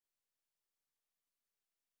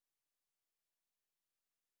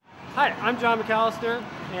Hi, I'm John McAllister,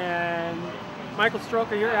 and Michael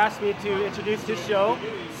Stroker here asked me to introduce his show,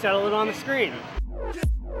 Settle It on the Screen.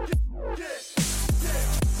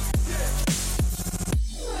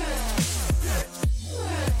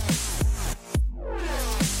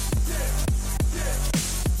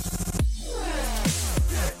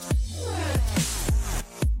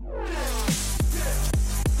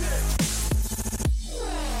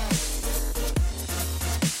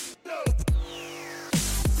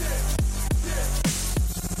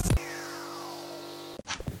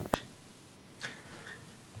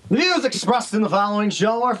 The views expressed in the following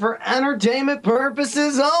show are for entertainment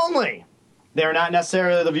purposes only. They are not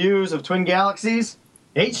necessarily the views of Twin Galaxies,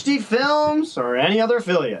 HD Films, or any other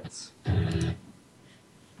affiliates.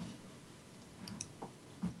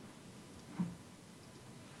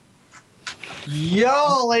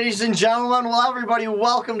 Yo, ladies and gentlemen, well, everybody,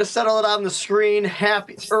 welcome to Settle It on the Screen.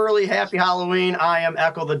 Happy Halloween. I am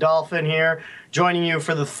Echo the Dolphin here, joining you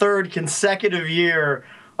for the third consecutive year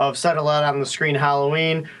of Settle It on the Screen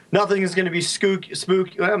Halloween. Nothing is going to be spooky.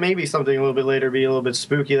 Well, maybe something a little bit later be a little bit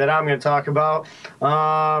spooky that I'm going to talk about.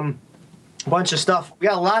 A bunch of stuff. We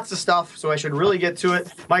got lots of stuff, so I should really get to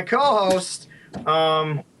it. My co-host,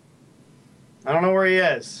 I don't know where he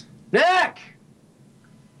is. Nick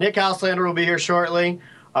Houselander will be here shortly.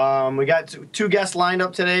 We got two guests lined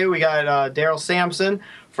up today. We got Daryl Sampson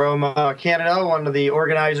from Canada, one of the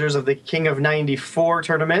organizers of the King of 94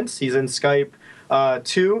 tournaments. He's in Skype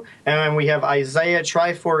 2. And we have Isaiah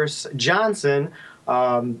Triforce Johnson.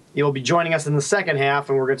 He'll be joining us in the second half,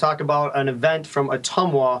 and we're going to talk about an event from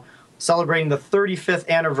Ottumwa celebrating the 35th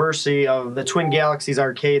anniversary of the Twin Galaxies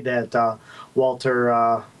arcade that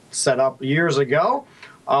Walter set up years ago.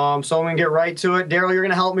 So I'm going to get right to it. Daryl, you're going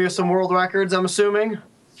to help me with some world records, I'm assuming?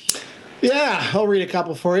 Yeah, I'll read a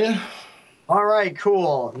couple for you. All right,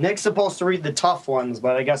 cool. Nick's supposed to read the tough ones,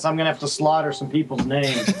 but I guess I'm going to have to slaughter some people's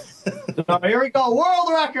names. So here we go. World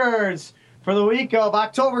records for the week of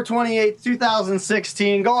October 28th,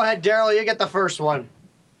 2016. Go ahead, Daryl. You get the first one.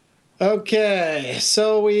 Okay,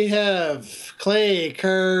 so we have Clay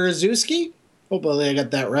Kurzewski. Hopefully I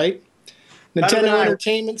got that right. Nintendo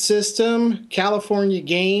Entertainment System, California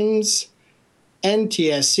Games,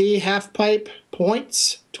 NTSC, Half-Pipe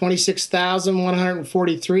Points,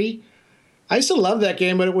 26,143. I used to love that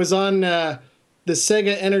game, but it was on the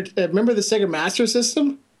Sega. Remember the Sega Master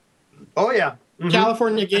System? Oh, yeah. Mm-hmm.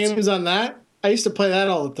 California Games on that. I used to play that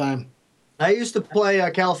all the time. I used to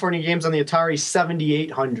play California Games on the Atari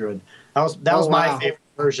 7800. That was my favorite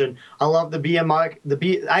version. I love the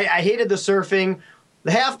BMX. I hated the surfing.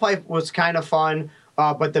 The half-pipe was kind of fun,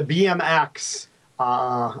 but the BMX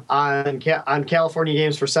on California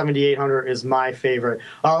Games for 7800 is my favorite.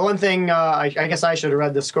 One thing, I guess I should have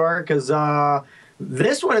read the score, because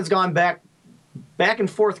this one has gone back and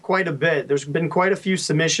forth quite a bit. There's been quite a few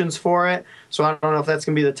submissions for it, so I don't know if that's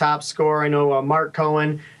going to be the top score. I know Mark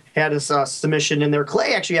Cohen had his submission in there.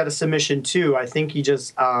 Clay actually had a submission too. I think he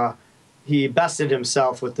just he bested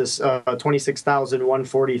himself with this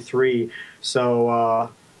 26,143.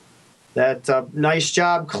 So that nice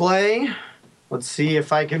job, Clay. Let's see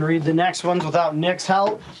if I can read the next ones without Nick's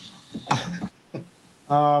help.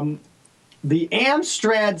 The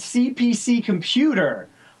Amstrad CPC computer,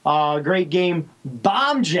 great game,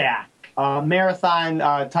 Bomb Jack.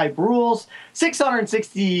 Marathon type rules,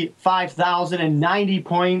 665,090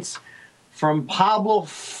 points from Pablo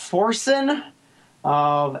Forsen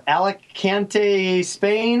of Alicante,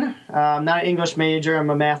 Spain. I'm not an English major,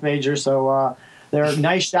 I'm a math major, so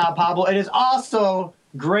nice job, Pablo. It is also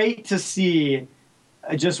great to see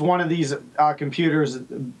just one of these computers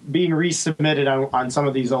being resubmitted on some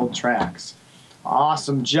of these old tracks.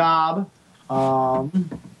 Awesome job.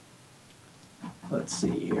 Let's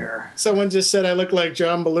see here. Someone just said I look like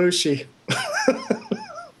John Belushi.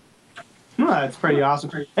 That's pretty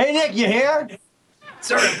awesome. Hey, Nick, you here?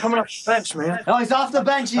 Sir, I'm coming off the bench, man. Oh, he's off the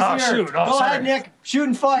bench. He's here. Shoot. Oh, Go sorry. ahead, Nick. Shoot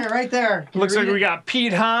and fire right there. Looks like we got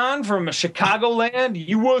Pete Hahn from Chicagoland,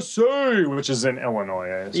 USA, which is in Illinois.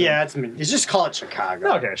 I assume. Yeah, it's just call it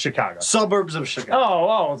Chicago. Okay, Chicago. Suburbs of Chicago.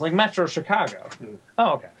 Oh, it's like Metro Chicago.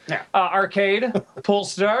 Oh, okay. Yeah. Arcade,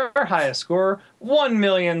 Polestar, highest score,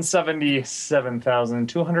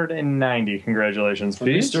 1,077,290. Congratulations,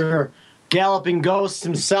 Pete. Mr. Galloping Ghost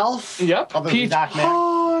himself. Yep. Other than Pete Doc Mack.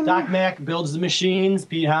 Hahn. Doc Mack builds the machines.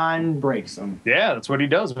 Pete Hahn breaks them. Yeah, that's what he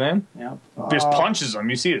does, man. Yep. Just punches them.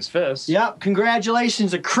 You see his fist. Yep.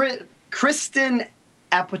 Congratulations to Kristen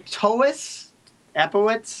Apowitz.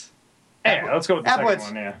 Hey, let's go with the second Applewitz.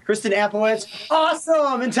 one. Yeah. Kristen Applewitz.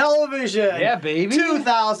 Awesome in television. Yeah, baby.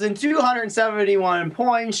 2,271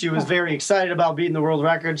 points. She was very excited about beating the world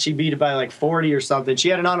record. She beat it by like 40 or something. She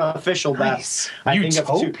had an unofficial best. I think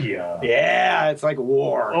of Utopia. yeah, it's like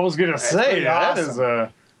war. I was gonna say pretty that awesome. is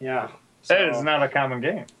a Yeah. that is not a common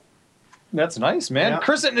game. That's nice, man. Yeah.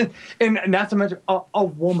 Kristen, and not to mention a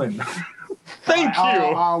woman. Thank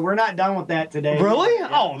you. We're not done with that today. Really? Yeah.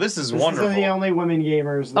 Oh, this is This wonderful. is the only women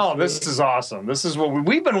gamers. This is awesome. This is what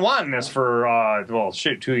we've been wanting this for,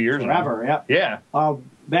 2 years forever. now. Yeah. Yeah.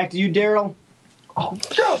 Back to you, Daryl. Oh,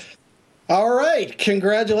 go. All right.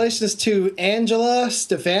 Congratulations to Angela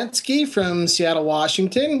Stefanski from Seattle,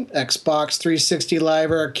 Washington. Xbox 360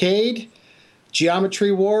 Live Arcade.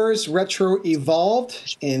 Geometry Wars Retro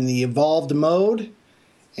Evolved in the Evolved mode.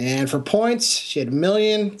 And for points, she had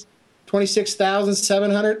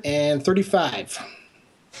 1,026,735.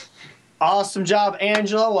 Awesome job,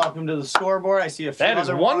 Angela. Welcome to the scoreboard. I see a few That is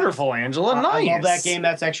other wonderful, ones. Angela. Nice. I love that game.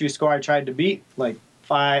 That's actually a score I tried to beat like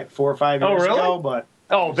 4 or 5 Oh, years really? ago. But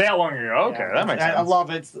Oh, that long ago. Okay, yeah, that makes sense. I love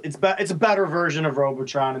it. It's a better version of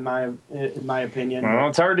Robotron in my opinion. Well,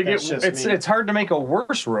 it's hard to That's get. just me. It's hard to make a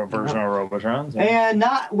worse version of Robotron. So. And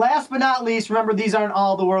not last but not least, remember these aren't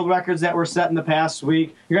all the world records that were set in the past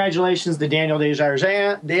week. Congratulations to Daniel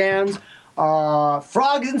Desjardins.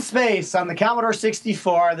 Frogs in Space on the Commodore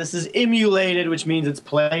 64. This is emulated, which means it's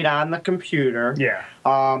played on the computer. Yeah.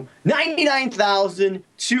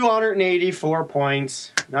 99,284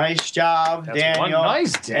 points. Nice job, That's Daniel.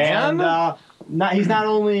 nice, Dan. And he's not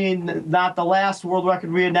only not the last world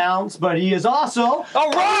record we announced, but he is also All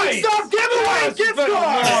right. Stop giveaway It's gift been a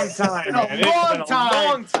card. long time, It's man. been It's a long been a time.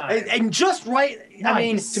 long time. And just right. I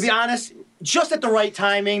mean, Nice. to be honest, just at the right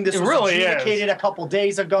timing. This It was really is. adjudicated a couple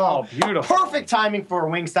days ago. Oh, beautiful. Perfect timing for a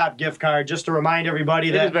Wingstop gift card. Just to remind everybody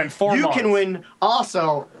It that has been 4 you months. can win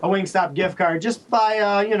also a Wingstop gift card just by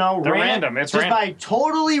They're random. It's just random. by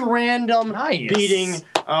totally random Nice. beating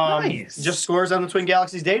Nice. just scores on the Twin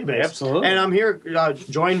Galaxies database. Absolutely. And I'm here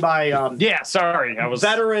joined by Yeah. Sorry, I was.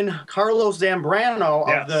 veteran Carlos Zambrano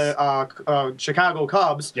Yes. of the Chicago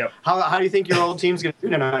Cubs. Yep. How do you think your old team's going to do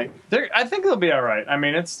tonight? I think they'll be all right. I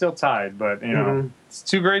mean, it's still tied, but Mhm. it's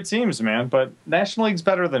 2 great teams, man. But National League's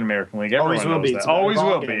better than American League. Everyone Always will knows be. that. It's a better Always ball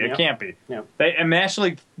will game, be. yep. It can't be. Yep. And National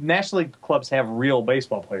League clubs have real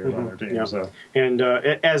baseball players on their team. Yep. So. And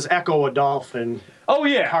as Echo a Dolphin, Oh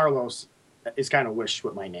yeah. Carlos is kind of wished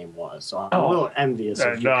what my name was, so I'm a Oh. little envious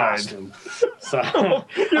of your Nice. costume. So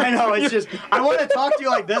I know it's just I want to talk to you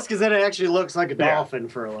like this because then it actually looks like a Yeah. dolphin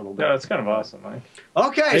for a little bit. No, it's kind of awesome, man.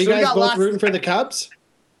 Okay, Are you so we guys got both lots. rooting for the Cubs?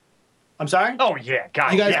 I'm sorry. Oh yeah,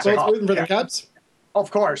 guys. You guys yeah. both rooting for Yeah. the Cubs? Of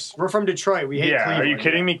course, we're from Detroit. We hate Yeah. Cleveland. Are you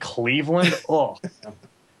kidding me? Cleveland. Oh,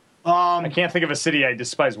 I can't think of a city I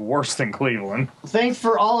despise worse than Cleveland. Thank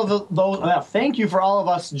for all of those. Thank you for all of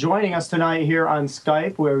us joining us tonight here on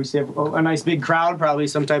Skype, where we have a nice big crowd, probably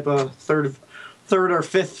some type of third or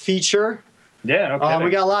fifth feature. Yeah. Okay.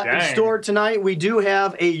 We got a lot in store tonight. We do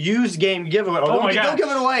have a used game giveaway. Oh my God. Don't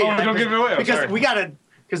give it away. Oh, don't give it away. I'm because sorry. we gotta.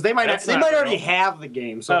 Because they might That's they not might already real. have the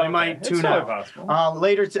game, so Oh, they okay. might It's tune totally out. possible.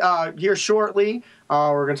 Later here shortly,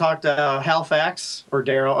 we're gonna talk to Halifax or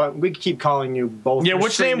Daryl. We keep calling you both. Yeah. your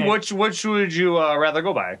Which street name? Which would you rather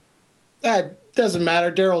go by? That doesn't matter.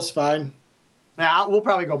 Daryl's fine. Yeah, we'll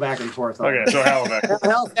probably go back and forth. on Okay. it. So Halifax.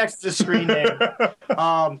 Halifax is the screen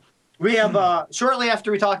name. We have shortly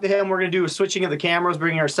after we talk to him, we're going to do a switching of the cameras,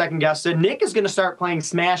 bringing our second guest in. Nick is going to start playing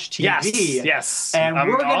Smash TV. Yes. And I'm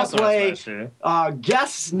we're going to awesome at play Smash TV.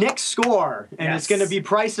 guess Nick's score, and Yes. it's going to be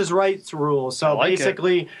Price is Right rules. So I like it.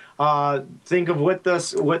 basically, think of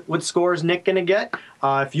what score is Nick going to get.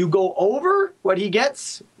 If you go over what he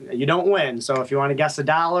gets, you don't win. So if you want to guess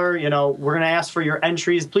 $1, we're going to ask for your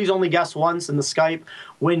entries. Please only guess once in the Skype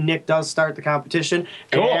when Nick does start the competition.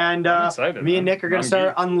 Cool. And I'm excited, me and man. Nick are going to I'm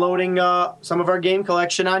start geeked. unloading some of our game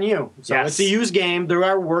collection on you. So Yes. it's a used game. There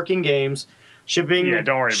are working games. Shipping, Yeah,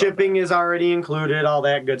 don't worry about shipping is already included, all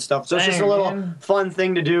that good stuff. So it's just a Dang, little man. fun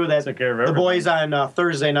thing to do that Take care of the everything. boys on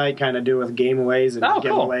Thursday night kind of do with gameaways and Oh,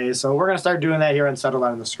 cool. giveaways. So we're gonna start doing that here and settle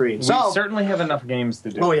on the screen. We So, certainly have enough games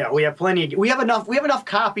to do. oh yeah, we have plenty. We have enough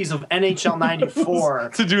copies of NHL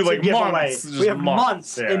 ¡94 To do, like, give months, away. just We have months,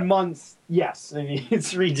 months yeah. and months. Yes, I mean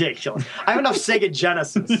it's ridiculous. I have enough Sega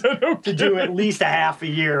Genesis to do at least a half a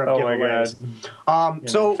year of Oh my giveaways. God.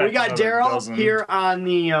 So in fact, we got another Daryl dozen. here on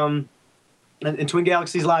the in Twin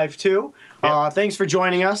Galaxies Live 2. Thanks for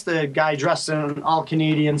joining us. The guy dressed in all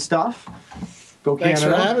Canadian stuff. Go Thanks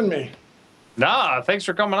Canada. for having me. Nah, thanks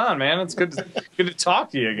for coming on, man. It's good to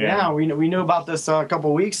talk to you again. Yeah, we knew about this a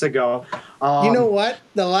couple weeks ago. You know what?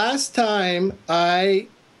 The last time I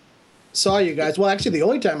saw you guys, well, actually, the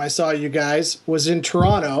only time I saw you guys was in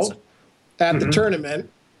Toronto at the tournament.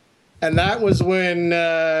 And that was when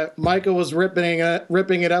Michael was ripping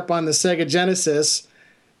it up on the Sega Genesis.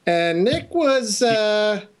 And Nick was,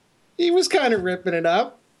 he was kind of ripping it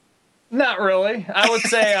up. Not really. I would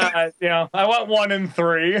say, I went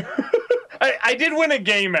 1-3. I did win a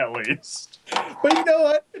game at least. But you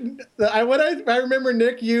know what? I remember,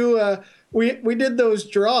 Nick, we did those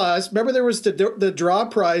draws. Remember there was the draw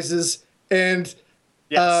prizes, and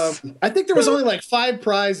Yes. I think there was only like 5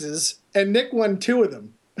 prizes, and Nick won 2 of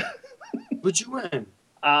them. What'd you win?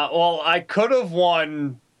 Well, I could have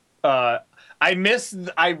won. I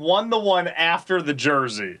won the one after the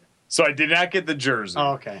jersey, so I did not get the jersey.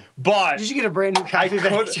 Oh, okay. But Did you get a brand new copy of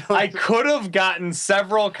NHL? I could have gotten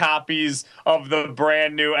several copies of the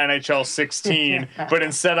brand new NHL 16, but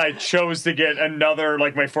instead I chose to get another,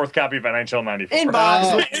 like my 4th copy of NHL 94. In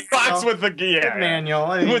box. In box with the manual.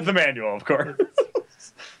 I mean, with the manual, of course.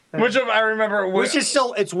 Which I remember. which is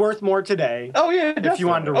still, it's worth more today. Oh yeah, if you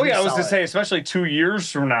wanted to. Oh yeah, I was resell gonna it. say, especially 2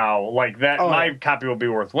 years from now, like that, my copy will be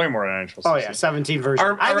worth way more than NHL 16. Oh yeah, 17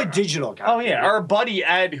 version. I have a digital copy. Oh yeah, our buddy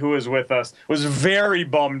Ed, who was with us, was very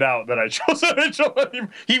bummed out that I chose NHL 94.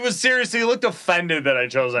 He was seriously, he looked offended that I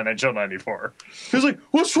chose NHL 94. He was like,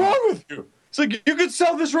 "What's wrong with you?" It's like, you could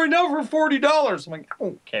sell this right now for $40. I'm like, I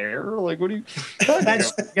don't care. Like, what do you?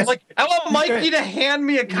 Like, I want Mikey to hand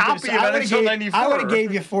me a copy of NHL 94. I would have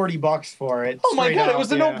gave you $40 for it. Oh my god, it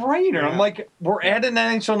was a no no-brainer. I'm like, we're at an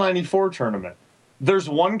NHL 94 tournament. There's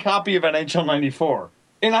one copy of NHL 94,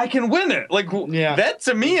 and I can win it. Like, that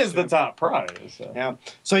to me is the top prize. So. Yeah.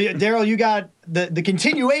 So Daryl, you got the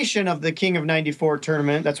continuation of the King of '94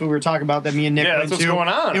 tournament. That's what we were talking about. That me and Nick went that's what's to. going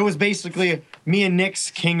on. It was basically me and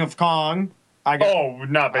Nick's King of Kong.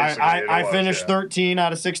 Not basically. I finished 13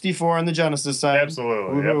 out of 64 on the Genesis side.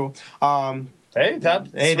 Absolutely. Yep. Hey,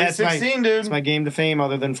 that's 16, dude. That's my game to fame,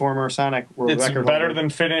 other than former Sonic World It's Record. better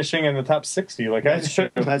than finishing in the top 60, like I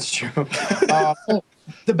should. That's true. The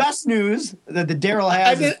best news that the Daryl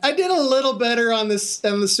has. I did a little better on the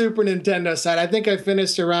Super Nintendo side. I think I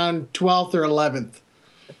finished around 12th or 11th.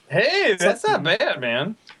 Hey, that's not bad,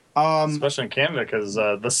 man. Especially in Canada, because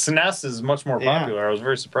the SNES is much more popular. I was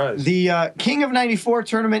very surprised. The King of '94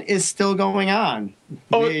 tournament is still going on.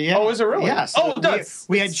 Oh, is it really? Yes. Oh, it does.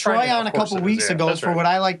 We had Troy on a couple weeks ago for what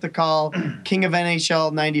I like to call King of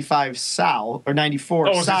NHL 95 South, or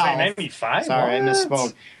 94 South. South. Oh, 95? Sorry, I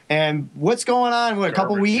misspoke. And what's going on? What, a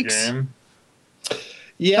couple weeks? Game.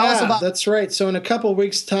 Yeah, that's right. So in a couple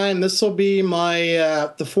weeks' time, this will be my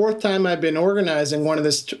the 4th time I've been organizing one of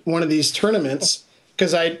these tournaments.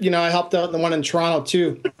 Because I helped out in the one in Toronto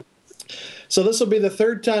too. So this will be the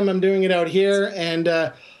 3rd time I'm doing it out here. And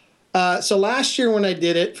so last year when I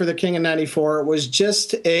did it for the King of '94, it was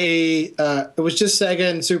just Sega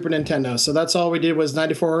and Super Nintendo. So that's all we did was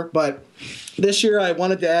 '94. But this year I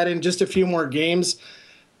wanted to add in just a few more games,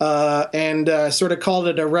 and sort of called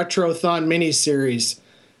it a Retrothon mini series.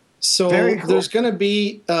 So there's going to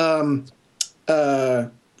be 4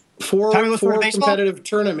 competitive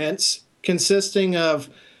tournaments. Consisting of,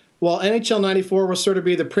 NHL 94 will sort of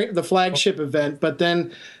be the flagship event, but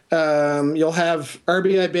then you'll have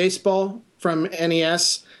RBI Baseball from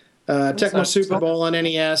NES, Tecmo Super Bowl on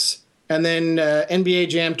NES, and then NBA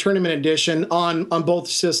Jam Tournament Edition on both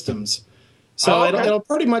systems. So it'll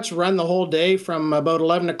pretty much run the whole day from about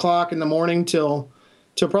 11 o'clock in the morning till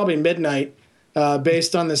probably midnight,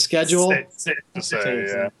 based on the schedule. Safe to say,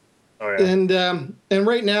 yeah. Oh, yeah. And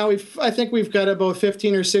right now I think we've got about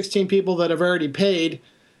 15 or 16 people that have already paid.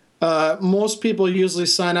 Most people usually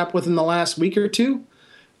sign up within the last week or two.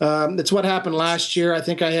 It's what happened last year. I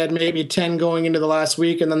think I had maybe 10 going into the last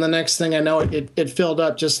week, and then the next thing I know, it filled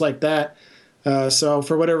up just like that. So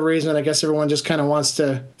for whatever reason, I guess everyone just kind of wants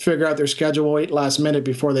to figure out their schedule, wait last minute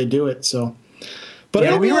before they do it. So, but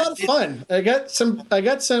it'll be a lot of fun. I got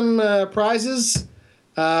some prizes.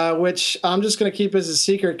 Which I'm just going to keep as a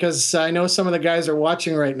secret because I know some of the guys are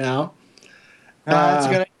watching right now. That's a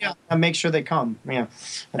good idea. And make sure they come. Yeah,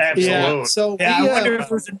 absolutely. Yeah, so I wonder if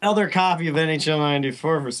there's another copy of NHL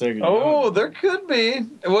 '94 for Sega. Oh, there could be.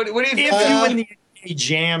 What do you think? If you win the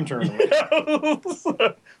Jam tournament.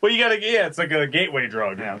 Well, you got to. Yeah, it's like a gateway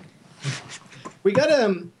drug. Yeah. We got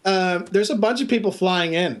there's a bunch of people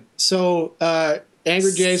flying in. So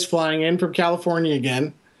Angry Jay's flying in from California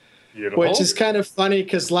again. Beautiful. Which is kind of funny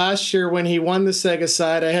because last year when he won the Sega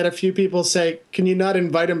side, I had a few people say, "Can you not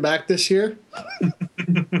invite him back this year?"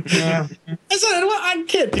 Yeah. I said, "I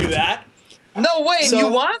can't do that." No way. So, you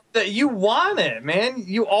want that? You want it, man.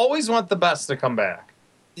 You always want the best to come back.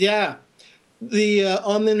 Yeah,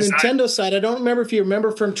 on the Nintendo side, I don't remember if you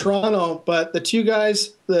remember from Toronto, but the two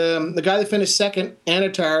guys, the guy that finished second,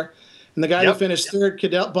 Anatar, and the guy that finished third,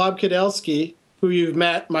 Bob Kudelski, who you've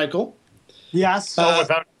met, Michael. Yes.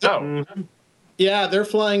 Without doubt. Yeah, they're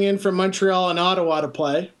flying in from Montreal and Ottawa to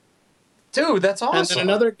play. Dude, that's awesome. And then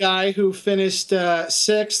another guy who finished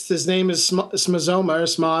sixth, his name is Smazoma, or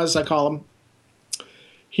Smaz, I call him.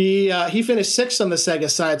 He finished sixth on the Sega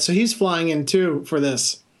side, so he's flying in too for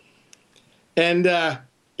this. And I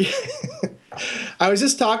was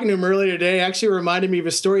just talking to him earlier today. Actually, reminded me of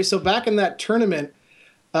a story. So back in that tournament,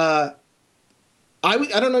 I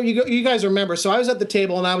don't know, you guys remember. So I was at the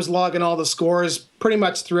table and I was logging all the scores pretty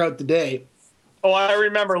much throughout the day. Oh, I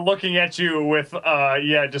remember looking at you with,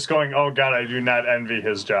 just going, oh, God, I do not envy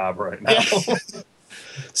his job right now. Yeah.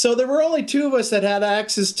 So there were only two of us that had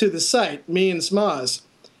access to the site, me and Smaz.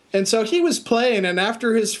 And so he was playing, and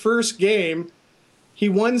after his first game, he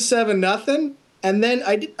won 7-0. And then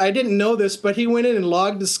I didn't know this, but he went in and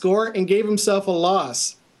logged the score and gave himself a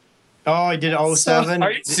loss. Oh, he did 07?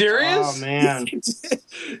 Are you serious? Oh, man.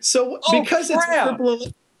 So because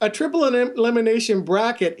it's a triple elimination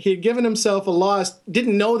bracket, he had given himself a loss,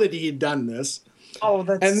 didn't know that he had done this. Oh,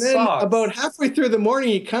 that And then sucks. about halfway through the morning,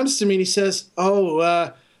 he comes to me and he says,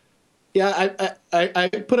 I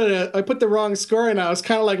put the wrong score in. I was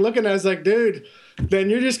kind of like looking, I was like, dude, then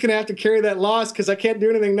you're just going to have to carry that loss because I can't do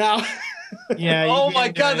anything now. Yeah. Oh, my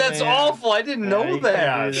God, that's awful. I didn't know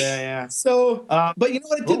that. Yeah. So, but you know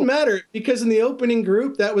what? It didn't matter because in the opening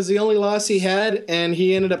group, that was the only loss he had, and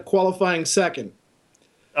he ended up qualifying second.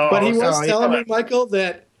 Oh, But he was so- telling me, Michael,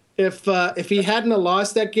 that if he hadn't have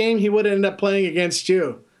lost that game, he would have ended up playing against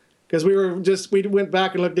you. Because we went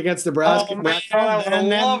back and looked against Nebraska. Oh, man, I would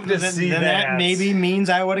love to see then that maybe means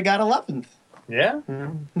I would have got 11th. Yeah?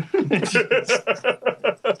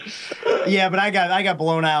 Yeah, but I got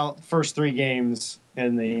blown out first 3 games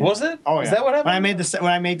in the. Was it? Oh, yeah. Is that what happened? When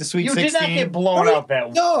I made the Sweet You 16. did not get blown out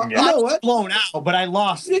that No, weekend. you know what? blown out, but I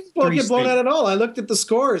lost. You didn't get blown 3 out at all. I looked at the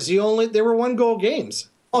scores. They were 1-goal games.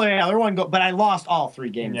 Oh yeah, there one go, but I lost all 3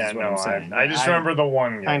 games. Yeah, is what no, I'm saying. I just remember the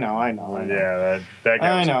one game. I know. Yeah, that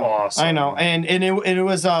guy was awesome. I know, and it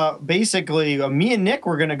was basically me and Nick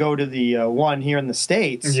were gonna go to the one here in the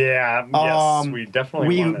States. Yeah, yes, we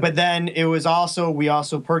definitely wanted. But then it was we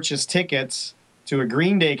also purchased tickets to a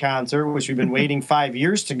Green Day concert, which we've been waiting 5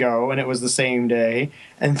 years to go, and it was the same day.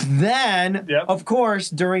 And then, of course,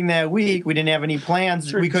 during that week, we didn't have any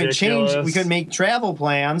plans. We couldn't change. We couldn't make travel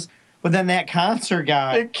plans. But then that concert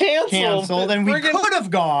got canceled, and we could have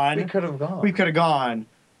gone. We could have gone,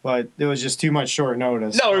 but it was just too much short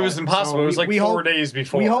notice. No, it was impossible. So it was like 4 days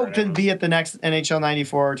before. We hope to be at the next NHL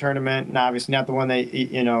 '94 tournament, and obviously not the one that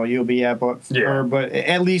you'll be at, but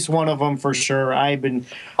at least one of them for sure. I've been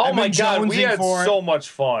God, we had so much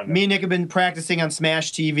fun. Me and Nick have been practicing on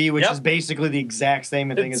Smash TV, which is basically the exact same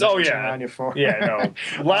thing as NHL '94. Yeah, no.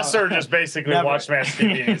 Lesser just basically watched Smash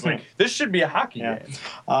TV, and he's like, "This should be a hockey game."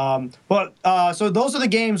 So those are the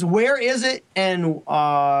games. Where is it, and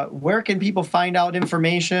where can people find out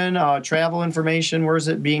information? Travel information, where is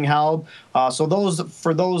it being held? So those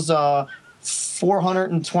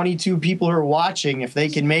 422 people who are watching, if they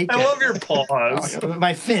can make it. I love your pause.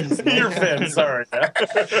 My fins. Your fins, sorry.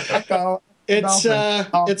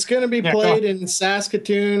 It's going to be played in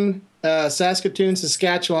Saskatoon,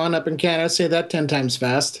 Saskatchewan, up in Canada. Say that 10 times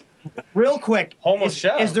fast. Real quick,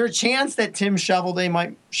 is there a chance that Tim Shovelday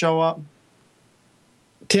might show up?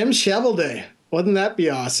 Tim Shovelday, wouldn't that be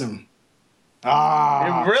awesome?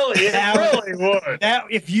 It really would.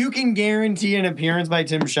 If you can guarantee an appearance by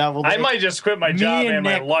Tim Shovelday, I might just quit my job and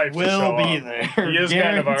my life. Will be there. He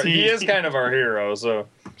is kind of our hero. So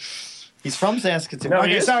he's from Saskatoon. No,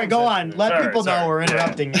 okay, sorry. Go on. Let people know we're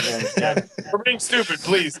interrupting again. We're being stupid,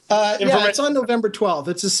 please. It's on November 12th.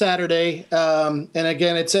 It's a Saturday, and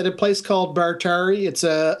again, it's at a place called Bartari. It's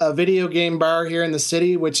a video game bar here in the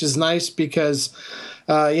city, which is nice because.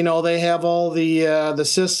 They have all the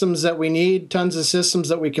systems that we need, tons of systems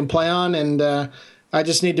that we can play on, and I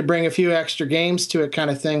just need to bring a few extra games to it kind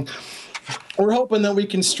of thing. We're hoping that we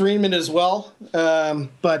can stream it as well,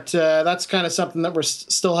 but that's kind of something that we're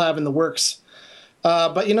still have in the works.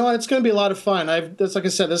 But you know what? It's going to be a lot of fun. Like I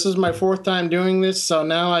said, this is my 4th time doing this, so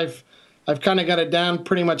now I've kind of got it down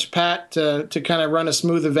pretty much pat to kind of run a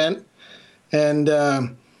smooth event, and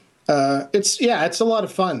it's a lot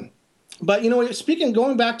of fun. But,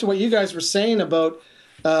 going back to what you guys were saying about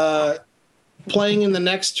playing in the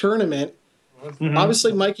next tournament,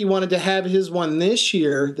 obviously Mikey wanted to have his one this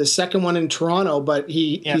year, the second one in Toronto, but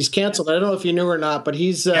he's canceled. I don't know if you knew or not, but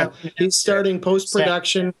he's starting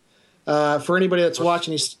post-production. For anybody that's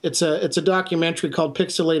watching, it's a documentary called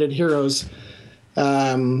Pixelated Heroes.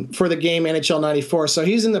 for the game NHL 94. So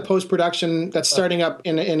he's in the post-production that's starting up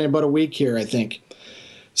in about a week here, I think.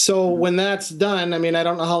 So when that's done, I mean, I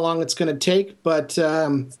don't know how long it's going to take, but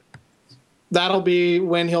that'll be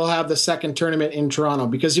when he'll have the second tournament in Toronto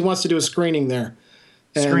because he wants to do a screening there.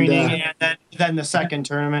 And then the second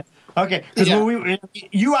tournament. Okay, because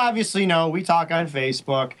you obviously know we talk on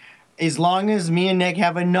Facebook. As long as me and Nick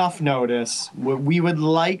have enough notice, what we would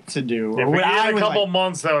like to do, If we get a couple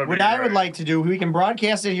months, that would be what I would great. like to do, we can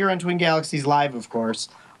broadcast it here on Twin Galaxies Live, of course.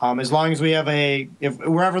 As long as we have if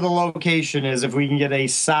wherever the location is, if we can get a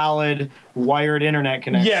solid wired internet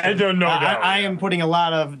connection. Yeah, no doubt. I am putting a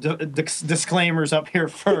lot of disclaimers up here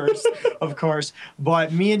first, of course.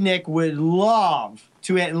 But me and Nick would love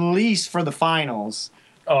to, at least for the finals,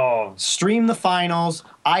 stream the finals.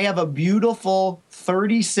 I have a beautiful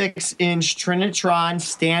 36-inch Trinitron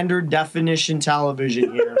standard definition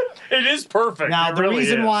television here. It is perfect. Now, It the really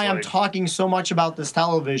reason is. why I'm talking so much about this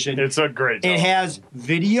television, It's a great it television. has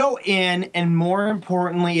video in, and more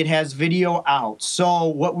importantly, it has video out. So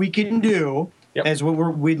what we can do is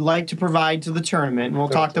what we'd like to provide to the tournament, and we'll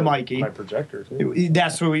talk to Mikey. My projector, too.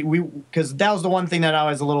 That's what we because that was the one thing that I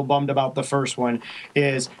was a little bummed about the first one,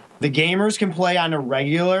 is the gamers can play on a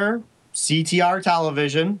regular CTR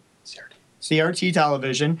television, CRT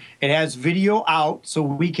television. It has video out, so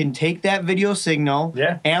we can take that video signal,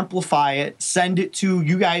 amplify it, send it to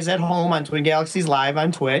you guys at home on Twin Galaxies Live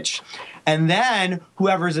on Twitch. And then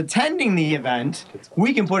whoever's attending the event,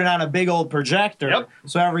 we can put it on a big old projector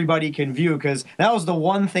so everybody can view. Because that was the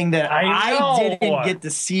one thing that I didn't get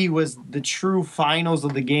to see was the true finals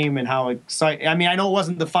of the game and how exciting. I mean, I know it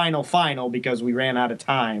wasn't the final because we ran out of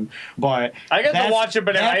time, but I got to watch it,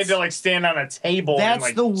 but I had to like stand on a table. That's and,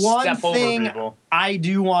 like, the one step over thing people. I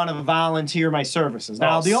do want to volunteer my services.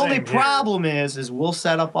 Now, the only problem is we'll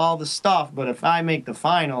set up all the stuff, but if I make the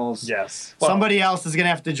finals, somebody else is going to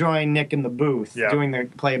have to join Nick in the booth doing the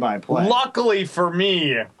play-by-play. Luckily for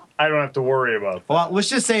me, I don't have to worry about that. Well, let's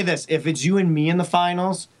just say this. If it's you and me in the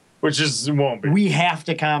finals, which won't be. We have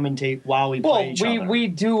to commentate while we play each other. We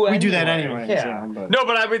do that anyway. Yeah. No,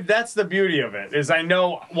 but I mean that's the beauty of it is I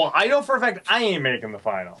know for a fact I ain't making the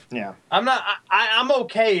final. Yeah. I'm not. I'm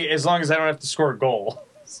okay as long as I don't have to score a goal.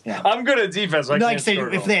 Yeah. I'm good at defense. So I like can't say score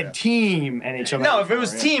if they had team NHL. No, if it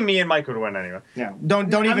was team, me and Mike would win anyway. Yeah. Don't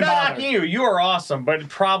even I'm not bother. knocking you. You are awesome, but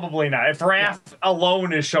probably not. If Raph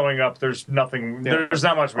alone is showing up, there's nothing. Yeah. There's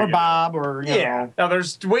not much. Or Bob, or you know. No,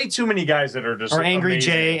 there's way too many guys that are just or Angry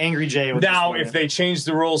amazing. Jay. Now, if they change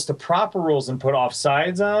the rules to proper rules and put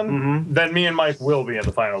offsides on, then me and Mike will be in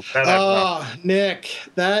the final. Nick,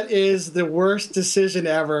 that is the worst decision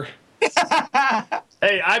ever.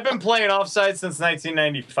 Hey, I've been playing offside since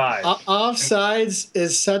 1995. Offsides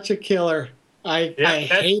is such a killer. I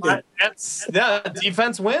hate it.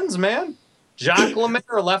 Defense wins, man. Jacques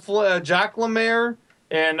Lemaire, Jacques Lemaire,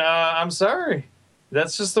 and I'm sorry,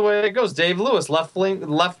 that's just the way it goes. Dave Lewis, left wing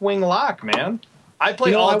lock, man. I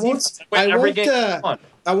play all defense. Every game.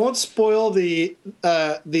 I won't spoil the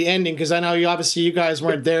ending because I know you guys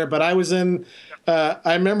weren't there, but I was in.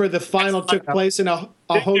 I remember the final took place in a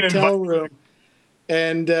hotel room.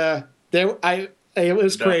 And it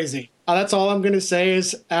was crazy. That's all I'm going to say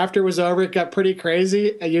is after it was over, it got pretty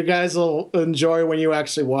crazy. And you guys will enjoy when you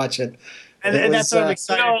actually watch it. And that's what I'm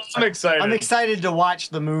excited. I'm excited. I'm excited to watch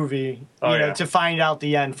the movie, to find out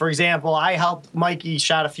the end. For example, I helped Mikey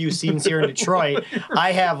shot a few scenes here in Detroit.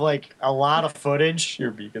 I have like a lot of footage Your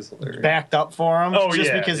beak is hilarious. backed up for him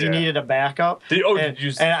because he needed a backup. Did you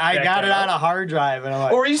and I got it on a hard drive. And I'm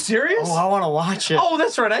like, are you serious? Oh, I want to watch it. Oh,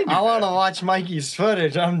 that's right. I want to watch Mikey's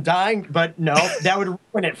footage. I'm dying. But no, that would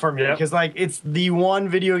ruin it for me because like it's the one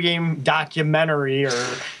video game documentary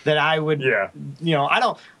that I would, I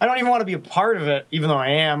don't even want to be a part of it, even though I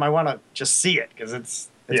am. I want to just see it because it's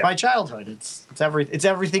my childhood. It's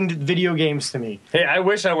everything to video games to me. Hey, I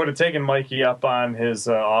wish I would have taken Mikey up on his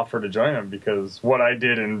offer to join him because what I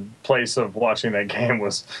did in place of watching that game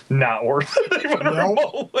was not worth it even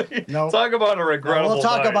remotely. Nope. Talk about a regrettable We'll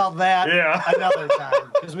talk night. about that another Yeah.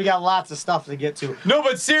 time because we got lots of stuff to get to. No,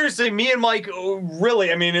 but seriously, me and Mike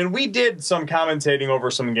really, I mean, and we did some commentating over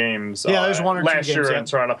some games. Yeah, there's one or two last games, year in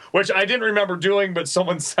Toronto, which I didn't remember doing, but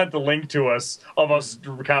someone sent the link to us of us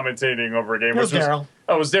commentating over a game. It was Daryl.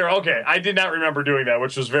 Oh, it was there. Okay, I did not remember doing that,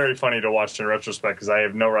 which was very funny to watch in retrospect because I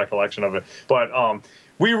have no recollection of it. But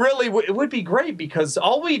we really it would be great because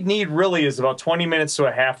all we'd need really is about 20 minutes to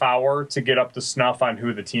a half hour to get up to snuff on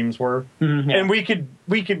who the teams were, and we could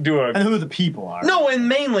do a and who the people are. No, and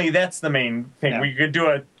mainly that's the main thing. Yeah. We could do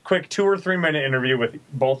a quick 2 or 3 minute interview with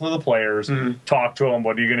both of the players. Talk to them.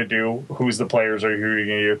 What are you going to do? Who's the players? Who are you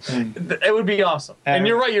going to do? It would be awesome. And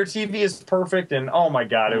you're right. Your TV is perfect. And oh my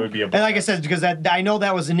God, it would be a. And like I said, because I know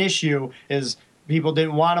that was an issue. Is people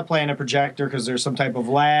didn't want to play on a projector because there's some type of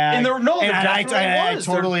lag. And I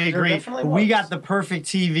totally agree. We got the perfect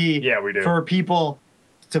TV we do. for people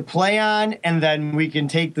to play on, and then we can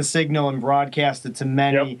take the signal and broadcast it to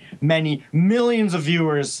many millions of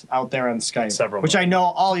viewers out there on Skype. Which I know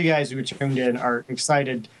all you guys who tuned in are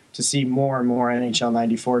excited to see more and more NHL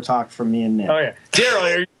 94 talk from me and Nick. Oh, yeah.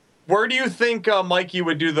 Daryl, where do you think Mikey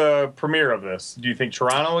would do the premiere of this? Do you think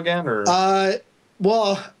Toronto again? Or?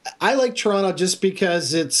 Well, I like Toronto just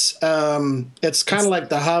because it's kind of like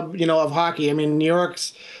the hub, of hockey. I mean, New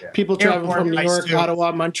York's people travel from New York,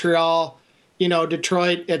 Ottawa, Montreal,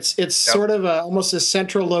 Detroit. It's sort of almost a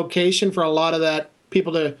central location for a lot of that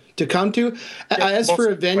people to come to. As for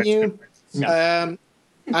a venue,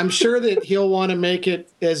 I'm sure that he'll want to make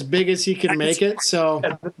it as big as he can make it. So,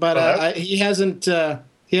 but he hasn't said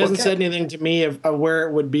anything to me of where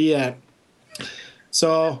it would be at.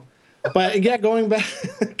 So. But yeah, going back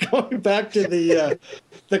to the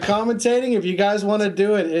commentating, if you guys want to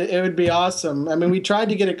do it, it would be awesome. I mean, we tried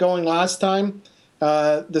to get it going last time,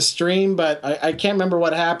 the stream, but I can't remember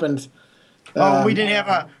what happened. We didn't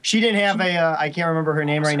have she didn't have I can't remember her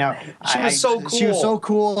name right now. She was so cool. She was so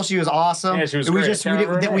cool. She was awesome. Yeah, she was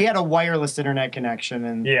great. We had a wireless internet connection.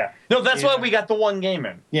 And no, that's why we got the one game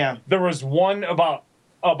in. Yeah. There was one about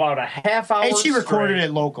a half hour. And she recorded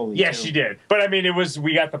it locally. Yeah, she did. But I mean,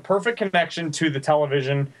 we got the perfect connection to the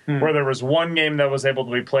television where there was one game that was able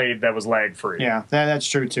to be played that was lag free. Yeah, that's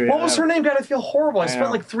true too. What was her name? God, I feel horrible. I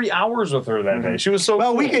spent like 3 hours with her that day. She was so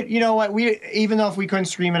cool. We could, even though if we couldn't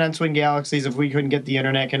stream it on Twin Galaxies, if we couldn't get the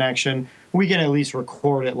internet connection, we can at least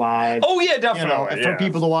record it live. Oh, yeah, definitely. For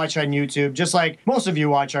people to watch on YouTube, just like most of you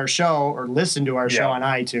watch our show or listen to our show on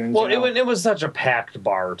iTunes. Well, it was such a packed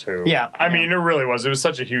bar, too. Yeah. I mean, it really was. It was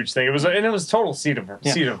such a huge thing. It was total seat of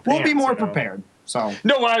We'll be more prepared. So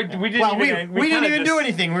no, we didn't. We didn't even do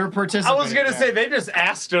anything. We were participating. I was gonna say they just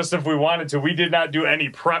asked us if we wanted to. We did not do any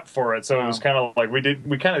prep for it, so it was kind of like we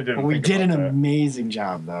kind of didn't. We did an amazing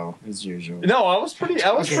job, though, as usual. No, I was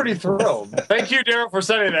pretty thrilled. Thank you, Daryl, for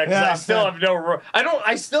saying that. Because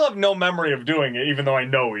I still have no memory of doing it, even though I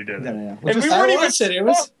know we did it. And we weren't even.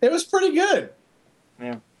 It was pretty good.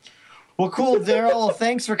 Yeah. Well, cool, Daryl.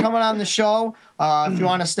 Thanks for coming on the show. If you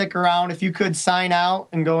want to stick around, if you could sign out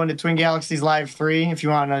and go into Twin Galaxies Live 3, if you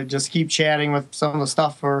want to just keep chatting with some of the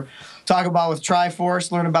stuff or talk about with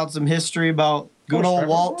Triforce, learn about some history about good old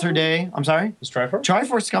Walter Day. I'm sorry? Is Triforce?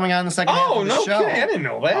 Triforce coming on the second half of the show. Oh, no kidding. I didn't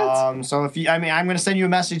know that. So I'm going to send you a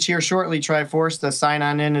message here shortly, Triforce, to sign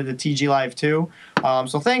on into the TG Live 2.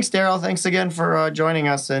 So thanks, Daryl. Thanks again for joining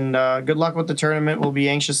us, and good luck with the tournament. We'll be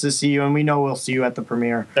anxious to see you, and we know we'll see you at the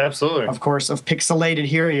premiere. Absolutely. Of course, of Pixelated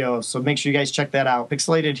Heroes. So make sure you guys check that out.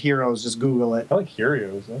 Pixelated Heroes. Just Google it. I like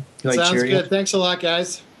Heroes. Huh? Sounds good. Thanks a lot,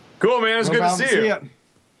 guys. Cool, man. It's good to see you.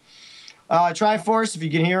 Triforce, if you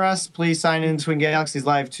can hear us, please sign in to Twin Galaxies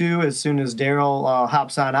Live 2 as soon as Daryl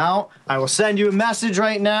hops on out. I will send you a message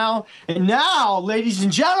right now. And now, ladies and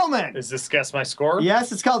gentlemen. Is this Guess My Score?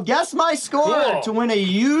 Yes, it's called Guess My Score to win a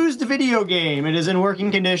used video game. It is in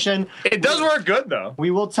working condition. It does work good, though. We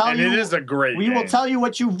will tell you. It is a great game. We will tell you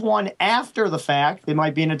what you've won after the fact. It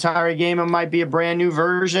might be an Atari game. It might be a brand new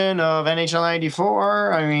version of NHL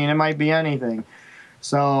 94. I mean, it might be anything.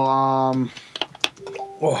 So,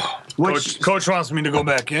 Coach wants me to go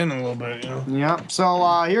back in a little bit, Yeah.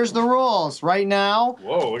 So here's the rules. Right now,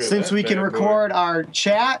 since we can record our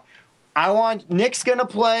chat, Nick's gonna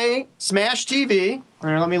play Smash TV.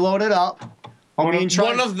 Let me load it up. One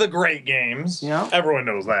of the great games. Yeah. Everyone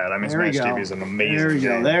knows that. I mean, Smash TV is an amazing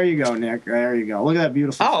game. There you go, Nick. There you go. Look at that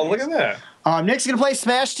beautiful face. Look at that. Nick's gonna play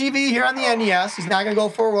Smash TV here on the NES. He's not gonna go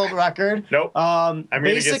for a world record. Nope.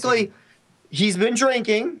 Basically, he's been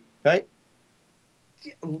drinking, right?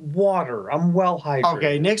 Water. I'm well hydrated.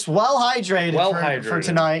 Okay, Nick's well hydrated for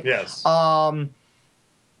tonight. Yes.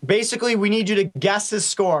 Basically, we need you to guess his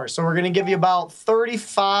score. So we're going to give you about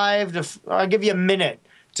 35 to... I'll give you a minute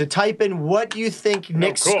to type in what you think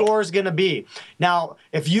Nick's score is going to be. Now,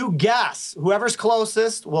 if you guess, whoever's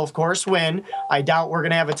closest will, of course, win. I doubt we're going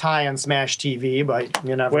to have a tie on Smash TV, but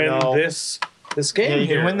you never know. This game you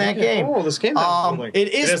can win that game. Oh, this game.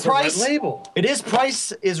 It is Price... Label. It is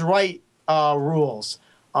Price is Right rules.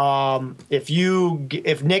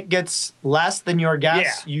 If Nick gets less than your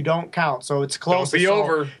guess, you don't count. So it's close. Don't be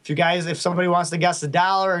over. If somebody wants to guess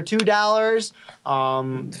 $1 or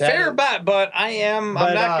 $2, Fair bet, but I'm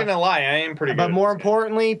not gonna lie, I am pretty good. But at more this game.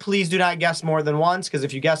 importantly, please do not guess more than once, because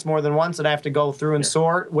if you guess more than once, then I have to go through and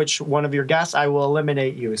sort which one of your guests. I will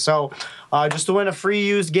eliminate you. So, just to win a free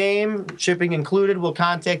used game, shipping included, we'll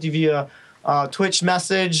contact you via Twitch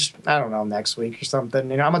message. I don't know, next week or something.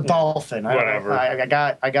 You know, I'm a dolphin. Whatever. I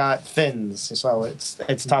got fins, so it's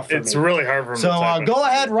tough for me. It's really hard for me. So go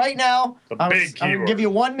ahead right now. The I'm big gonna keyword. give you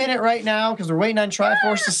 1 minute right now because we're waiting on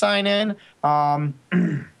Triforce to sign in.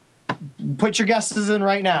 Put your guesses in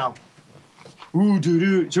right now. Ooh,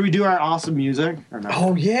 should we do our awesome music or not?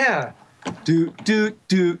 Oh yeah. Do.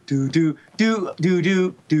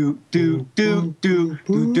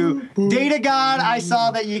 Data God, I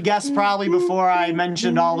saw that you guessed probably before I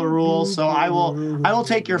mentioned all the rules, so I will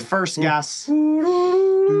take your first guess.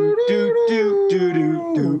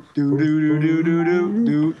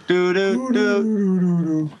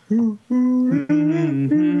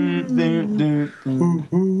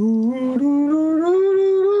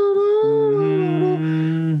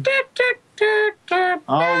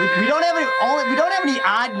 Oh, we don't have any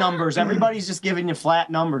odd numbers. Everybody's just giving you flat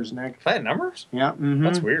numbers, Nick. Flat numbers? Yeah. Mm-hmm.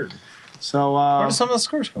 That's weird. So, Where do some of the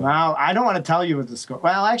scores go? well, I don't want to tell you what the score.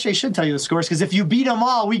 Well, actually, I should tell you the scores because if you beat them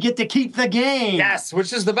all, we get to keep the game. Yes,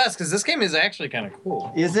 which is the best because this game is actually kind of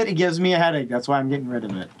cool. Is it? It gives me a headache. That's why I'm getting rid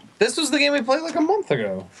of it. This was the game we played like a month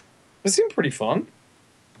ago. It seemed pretty fun.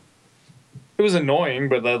 It was annoying,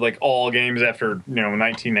 but like all games after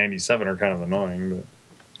 1997 are kind of annoying. But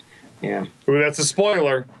Yeah. ooh, that's a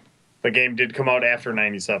spoiler. The game did come out after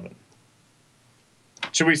 97.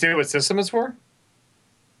 Should we say what system it's for?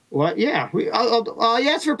 What? Yeah.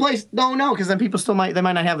 Yes for place. No, because then people might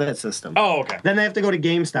not have that system. Oh, okay. Then they have to go to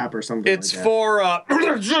GameStop or something. It's like that.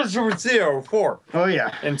 for 4 Oh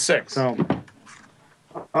yeah. and 6. So.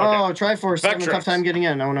 Oh, Triforce having a Vectrex. tough time getting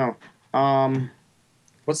in. Oh no.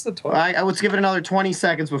 What's the total? Let's give it another 20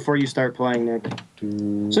 seconds before you start playing, Nick.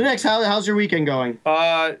 So Nick, how's your weekend going?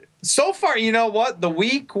 So far, you know what? The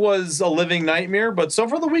week was a living nightmare, but so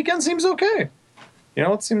far the weekend seems okay. You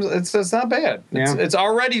know, it's not bad. It's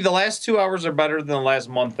already the last 2 hours are better than the last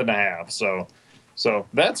month and a half. So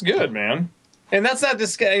that's good, man. And that's not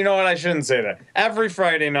this. You know what? I shouldn't say that. Every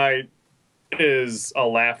Friday night is a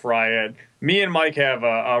laugh riot. Me and Mike have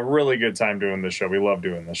a really good time doing this show. We love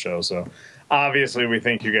doing this show. So obviously, we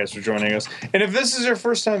thank you guys for joining us. And if this is your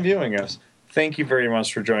first time viewing us, thank you very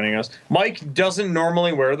much for joining us. Mike doesn't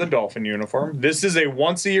normally wear the Dolphin uniform. This is a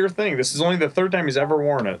once-a-year thing. This is only the third time he's ever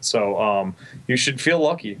worn it. So you should feel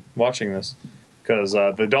lucky watching this because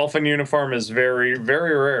the Dolphin uniform is very,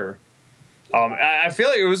 very rare. I feel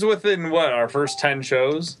like it was within, our first 10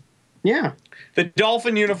 shows? Yeah. The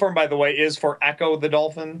Dolphin uniform, by the way, is for Echo the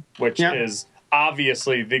Dolphin, which is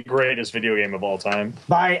obviously the greatest video game of all time.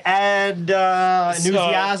 By Ed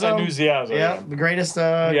Annunziato. Annunziato, Yeah, the greatest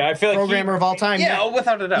I feel like programmer of all time. Yeah,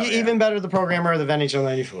 without a doubt. Even better, the programmer of the NHL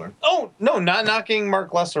 94. Oh, no, not knocking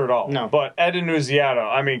Mark Lesser at all. No. But Ed Annunziato,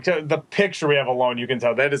 I mean, the picture we have alone, you can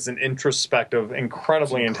tell that is an introspective,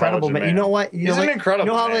 incredibly Incredible intelligent man. man. You know what? He's an incredible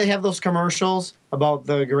You know how man. they have those commercials about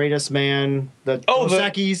the greatest man, the Dos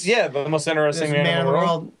Equis? Yeah, the most interesting man in the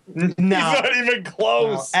world. No. He's not even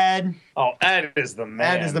close. No, Ed. Oh, Ed is the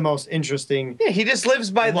man. Ed is the most interesting Yeah, he just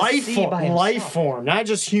lives by the sea by himself. life form, not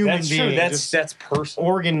just human That's being. true. That's personal.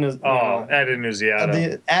 organ. Ed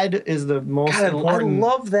Annunziato. Ed is the most God, I important.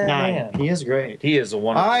 love that guy. man. He is great. He is a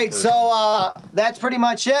wonderful All right, person. so that's pretty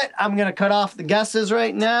much it. I'm gonna cut off the guesses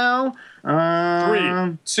right now.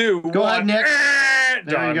 3, 2, Go 1. ahead, Nick.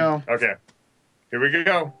 There Done. you go. Okay. Here we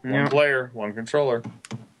go. One Yeah. player, one controller.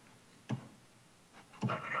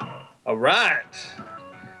 All right.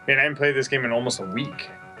 Man, I haven't played this game in almost a week.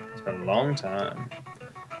 It's been a long time.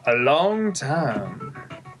 A long time.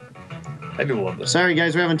 I do love this. Sorry,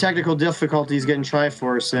 guys, we're having technical difficulties getting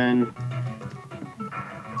Triforce in.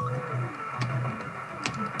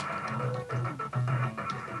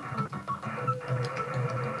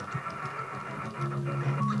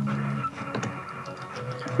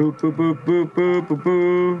 Boop, boop, boop, boop, boop, boop,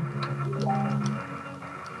 boop.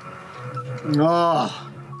 Oh.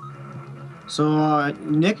 So,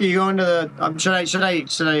 Nick, are you going to the... should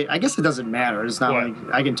I... I guess it doesn't matter. It's not What?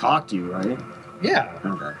 like... I can talk to you, right? Yeah.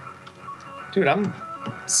 Okay. Dude, I'm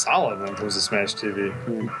solid when it comes to Smash TV.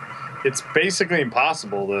 Hmm. It's basically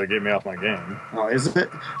impossible to get me off my game. Oh, is it?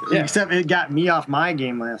 Yeah. Except it got me off my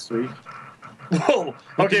game last week. Whoa.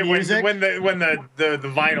 Okay, the when music? the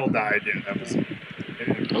vinyl died, yeah, that was...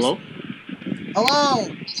 Hello? Hello,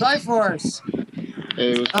 Triforce.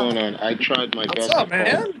 Hey, what's going on? I tried my What's best up, to call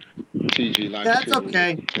man? TG Live. That's 2.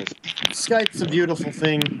 okay. Just- Skype's a beautiful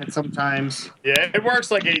thing, and sometimes. Yeah, it works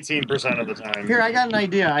like 18% of the time. Here, I got an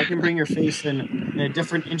idea. I can bring your face in a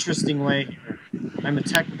different, interesting way here. I'm a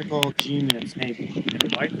technical genius, maybe.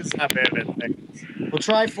 Mike is not bad at things. Well,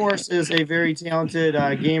 Triforce is a very talented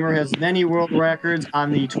gamer, has many world records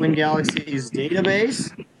on the Twin Galaxies database.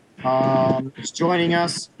 He's joining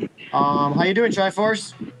us. How you doing,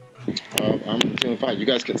 Triforce? I'm doing fine. You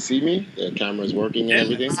guys can see me. The camera's working and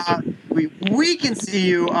Yeah. everything. We can see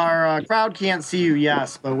you. Our crowd can't see you,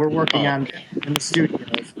 yes, but we're working on Okay. in the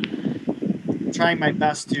studios. Trying my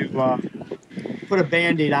best to put a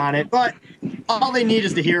Band-Aid on it, but all they need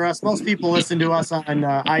is to hear us. Most people listen to us on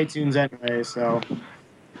iTunes anyway, so.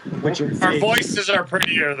 Which are Our fake. voices are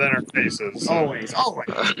prettier than our faces. so- Always.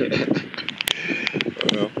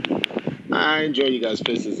 Well, I enjoy you guys'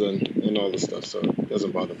 faces and all this stuff, so it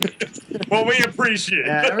doesn't bother me. Well, we appreciate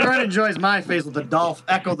Yeah, it. everyone enjoys my face with the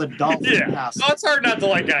Echo the Dolphin. Yeah. Yes. No, it's hard not to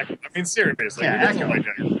like Echo. I mean, seriously. Yeah, Who doesn't Echo. like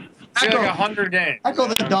Echo? See, Echo- like 100 games. Echo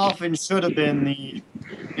the Dolphin should have been the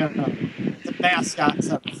mascot.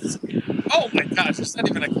 Oh my gosh, it's not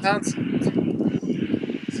even a concept.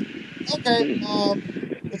 Okay,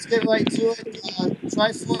 let's get right to it.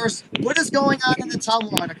 Triforce, what is going on in the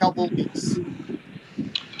Tumwa in a couple of weeks?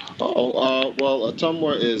 Well,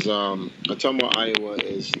 Ottumwa, Iowa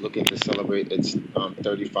is looking to celebrate its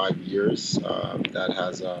 35 years. That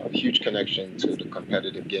has a huge connection to the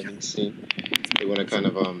competitive gaming scene. They want to kind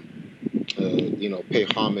of, pay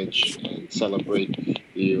homage and celebrate,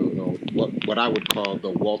 what I would call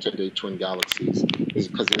the Walter Day Twin Galaxies. Is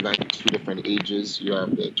because they're like two different ages. You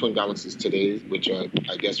have the Twin Galaxies today, which I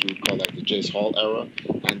guess we would call like the Jace Hall era,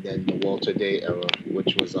 and then the Walter Day era,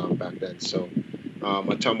 which was back then. So.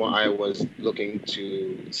 Ottumwa, Iowa is looking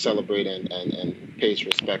to celebrate and pay its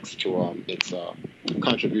respects to its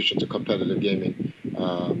contribution to competitive gaming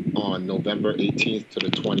on November 18th to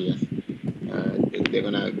the 20th. They're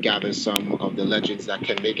going to gather some of the legends that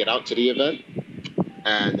can make it out to the event,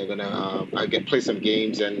 and they're going to play some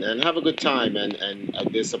games and have a good time. And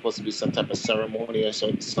there's supposed to be some type of ceremony or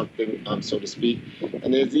something, so to speak.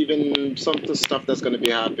 And there's even some stuff that's going to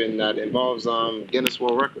be happening that involves Guinness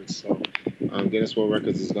World Records. So. Guinness World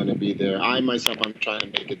Records is going to be there. I'm trying to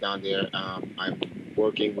make it down there. I'm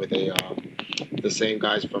working with the same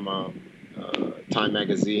guys from Time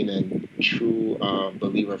Magazine and True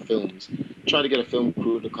Believer Films. Try to get a film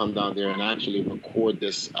crew to come down there and actually record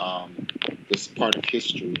this part of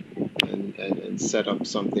history and set up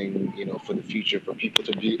something, for the future for people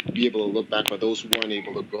to be able to look back, for those who weren't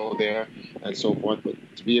able to go there and so forth, but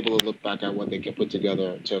to be able to look back at what they can put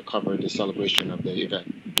together to cover the celebration of the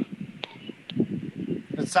event.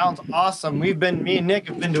 It sounds awesome. Me and Nick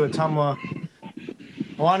have been to Ottumwa.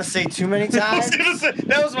 I want to say too many times.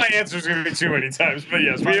 That was my answer. Was going to be too many times, but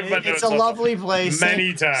yes, we have been to It's a lovely place.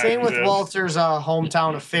 many times. Same with yes. Walter's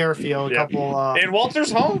hometown of Fairfield. A Yeah. couple. And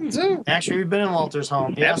Walter's home too. Actually, we've been in Walter's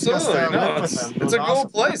home. He asked us to Absolutely, no, live with it's him. It a was cool awesome.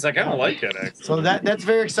 place. I kind of like it actually. So that's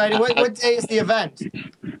very exciting. What day is the event?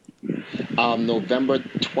 November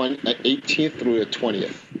 18th through the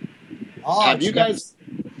 20th. Oh, Have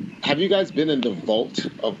you guys been in the vault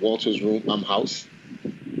of Walter's house,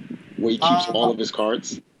 where he keeps all of his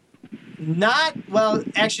cards?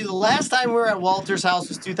 Actually, the last time we were at Walter's house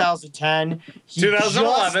was 2010.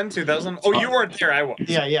 2011, 2000. Oh, you weren't there. I was.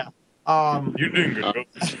 Yeah. You didn't go.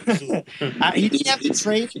 He didn't have the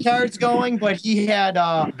trading cards going, but he had.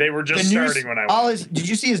 They were just starting when I went. Did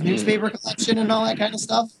you see his newspaper collection and all that kind of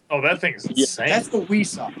stuff? Oh, that thing's insane. That's what we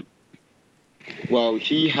saw. Well,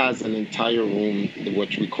 he has an entire room,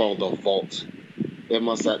 which we call the vault. There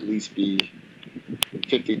must at least be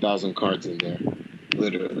 50,000 cards in there,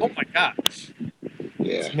 literally. Oh my gosh.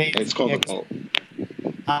 Yeah, amazing. it's called the vault.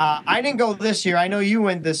 I didn't go this year. I know you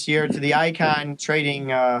went this year to the Icon trading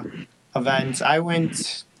event. I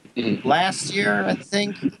went last year, I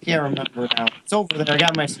think. Can't remember now. It's over there. I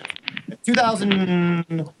got my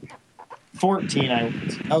 2014. I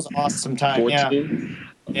went. That was an awesome time. 14?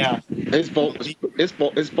 Yeah. His vault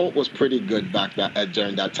was pretty good back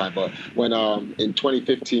during that time. But when in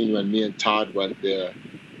 2015, when me and Todd went there,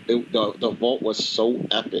 the vault was so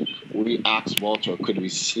epic. We asked Walter, could we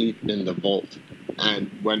sleep in the vault? And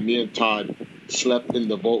when me and Todd slept in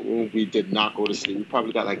the vault room, we did not go to sleep. We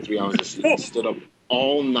probably got like 3 hours of sleep. We stood up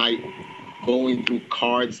all night going through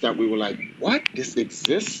cards that we were like, what? This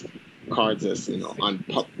exists? Cards that's,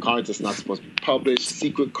 cards that's not supposed to be published,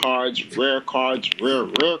 secret cards, rare cards, rare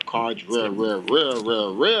cards,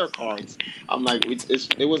 rare cards. I'm like,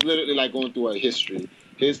 it was literally like going through a history.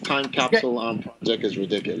 His time capsule project is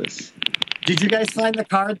ridiculous. Did you guys find the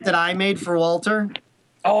card that I made for Walter?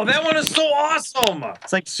 Oh, that one is so awesome.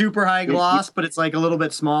 It's like super high gloss, but it's like a little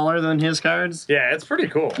bit smaller than his cards. Yeah, it's pretty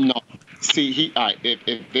cool. No, see,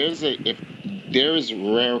 if there's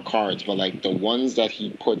rare cards, but like the ones that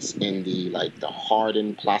he puts in the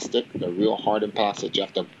hardened plastic, the real hardened plastic you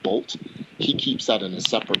have to bolt, he keeps that in a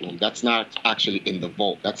separate room. That's not actually in the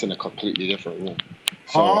vault. That's in a completely different room.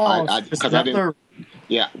 So I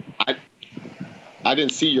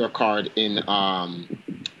didn't see your card in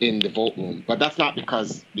the vault room, but that's not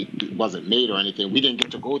because it wasn't made or anything. We didn't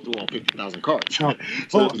get to go through all 50,000 cards, so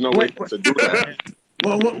there's no way to do that.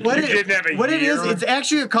 Well, what it is, it's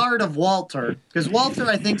actually a card of Walter. Because Walter,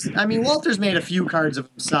 Walter's made a few cards of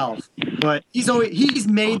himself, but he's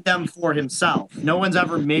made them for himself. No one's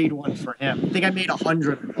ever made one for him. I think I made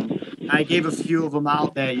 100 of them. I gave a few of them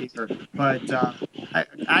out that year, but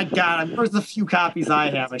there's a few copies I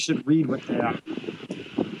have. I should read what they are.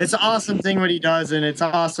 It's an awesome thing what he does, and it's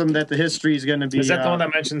awesome that the history is going to be. Is that the one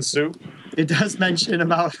that mentions soup? It does mention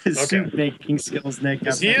about his soup making skills, Nick.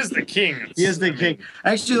 He is the king. He is the king.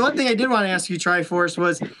 Actually, the one thing I did want to ask you, Triforce,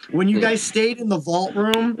 was when you guys stayed in the vault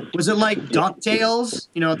room, was it like DuckTales?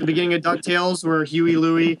 You know, at the beginning of DuckTales, where Huey,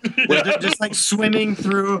 Louie, where they're just like swimming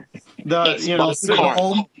through the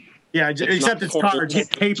home. Yeah, except it's cards,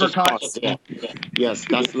 paper cards. Yeah. Yes,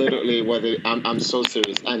 that's literally what it. I'm so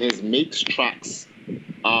serious. And his Makes Tracks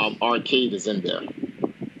arcade is in there.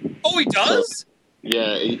 Oh, he does? So,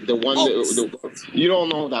 yeah, the one you don't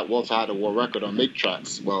know that Walter had a world record on Make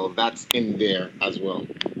Tracks. Well, that's in there as well.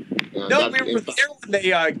 No, we were there when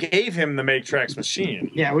they gave him the Make Tracks machine.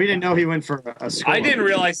 Yeah, we didn't know he went for a score. I didn't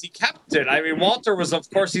realize he kept it. I mean, Walter was, of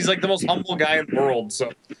course, he's like the most humble guy in the world.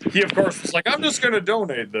 So he, of course, was like, I'm just going to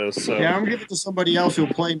donate this. So. Yeah, I'm going to give it to somebody else who'll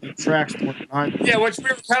play Make Tracks more than I do. Yeah, which we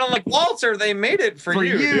were kind of like, Walter, they made it for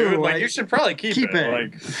you, dude. Like, you should probably keep it.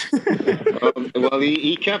 Like, well,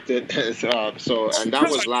 he kept it. And that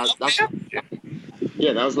was last.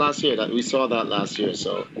 Yeah, that was last year. That we saw that last year.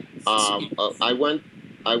 So,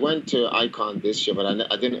 I went to Icon this year, but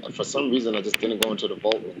I didn't. For some reason, I just didn't go into the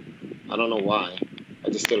vault room. I don't know why. I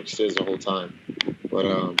just stayed upstairs the whole time. But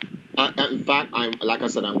in fact,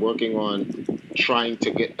 I'm working on trying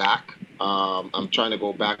to get back. I'm trying to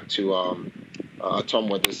go back to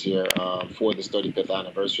Ottumwa this year for this 35th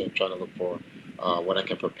anniversary. I'm trying to look for what I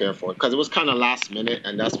can prepare for, because it was kind of last minute,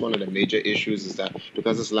 and that's one of the major issues, is that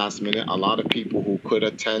because it's last minute, a lot of people who could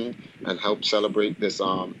attend and help celebrate this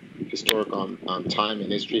historic time in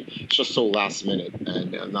history, it's just so last minute,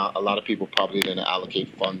 and not a lot of people probably didn't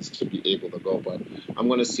allocate funds to be able to go. But I'm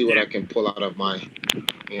going to see what I can pull out of my,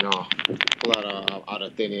 out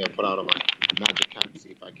of thin air, put out of my magic hat, and see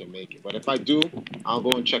if I can make it. But if I do, I'll go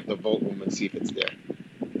and check the vote room and see if it's there.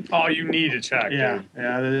 Oh, you need to check. Yeah,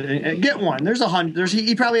 yeah. Get one. There's 100.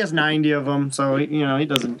 He probably has 90 of them, so he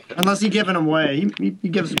doesn't, unless he's giving them away. He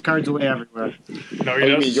gives cards away everywhere. No,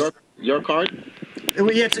 you mean your card?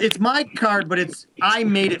 It's my card, but I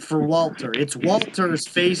made it for Walter. It's Walter's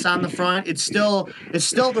face on the front. It's still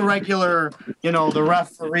the regular, the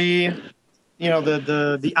referee,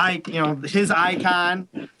 his icon,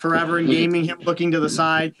 Forever in Gaming, him looking to the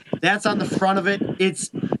side. That's on the front of it.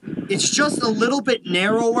 It's just a little bit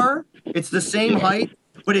narrower. It's the same height,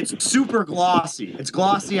 but it's super glossy. It's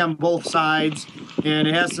glossy on both sides, and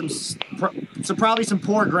it has probably some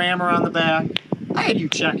poor grammar on the back. I had you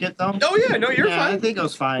check it, though. Oh, yeah. No, you're fine. I think it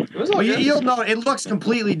was fine. But you'll know it looks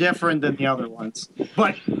completely different than the other ones,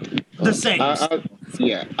 but the same.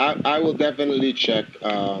 I will definitely check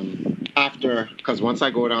after, because once I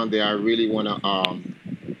go down there, I really want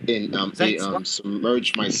to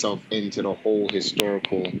submerge myself into the whole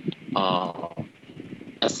historical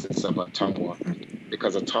essence of Ottumwa,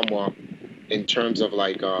 because Ottumwa, in terms of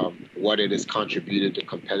what it has contributed to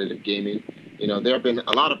competitive gaming, there have been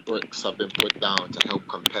a lot of bricks have been put down to help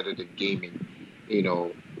competitive gaming, in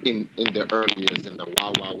the early years, in the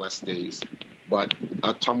Wild Wild West days. But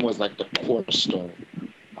Ottumwa was like the cornerstone.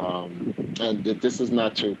 And this is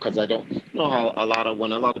not true, because I don't know how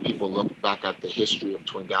when a lot of people look back at the history of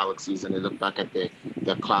Twin Galaxies and they look back at the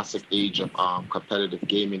classic age of competitive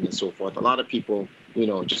gaming and so forth, a lot of people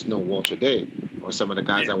just know Walter Day or some of the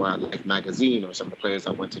guys that were at Life Magazine or some of the players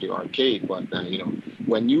that went to the arcade. But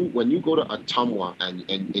when you go to Ottumwa and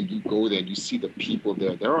you go there and you see the people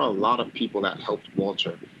there are a lot of people that helped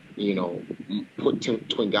Walter put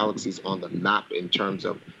Twin Galaxies on the map in terms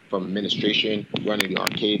of from administration, running the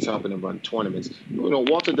arcades, helping them run tournaments.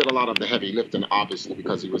 Walter did a lot of the heavy lifting, obviously,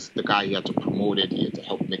 because he was the guy. He had to promote it. He had to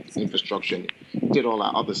help make the infrastructure. Did all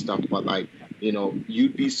that other stuff. But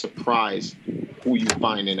you'd be surprised who you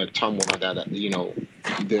find in Ottumwa that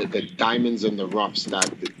the diamonds in the roughs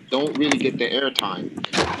that don't really get the airtime.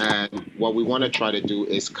 And what we want to try to do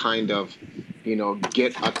is kind of,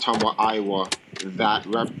 get Ottumwa, Iowa that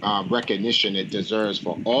recognition it deserves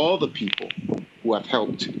for all the people who have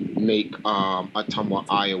helped make Ottumwa,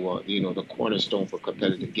 Iowa, the cornerstone for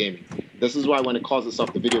competitive gaming. This is why when it calls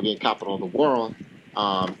itself the video game capital of the world,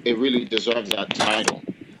 it really deserves that title.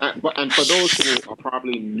 And for those who are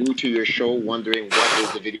probably new to your show, wondering what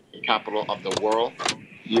is the video game capital of the world,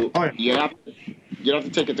 you have to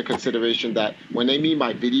take into consideration that when they mean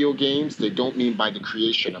by video games, they don't mean by the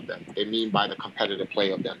creation of them. They mean by the competitive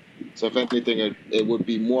play of them. So if anything, it would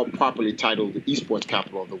be more properly titled the esports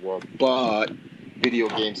capital of the world. But video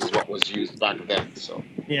games is what was used back then. So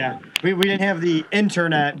yeah, we didn't have the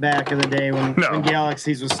internet back in the day when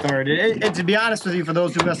Galaxies was started. And to be honest with you, for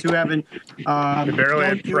those of us who haven't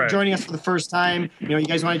joining us for the first time, you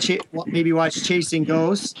guys want to maybe watch Chasing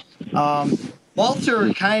Ghosts.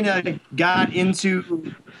 Walter kind of got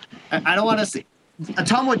into, I don't want to say,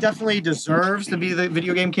 Ottumwa definitely deserves to be the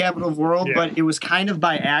video game capital of the world, but it was kind of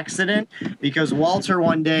by accident because Walter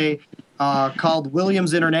one day called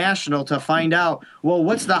Williams International to find out, well,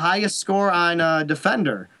 what's the highest score on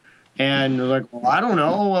Defender? And they're like, well, I don't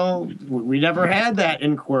know. Well, we never had that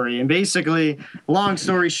inquiry. And basically, long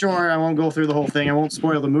story short, I won't go through the whole thing. I won't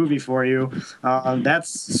spoil the movie for you. That's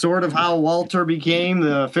sort of how Walter became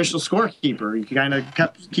the official scorekeeper. He kind of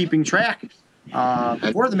kept keeping track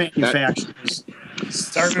for the manufacturers.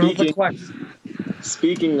 Starting with the question.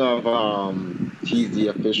 Speaking of he's the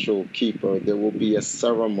official keeper, there will be a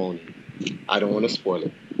ceremony. I don't want to spoil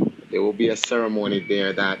it. There will be a ceremony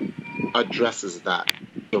there that addresses that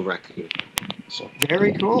directly. So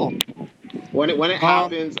very cool. When it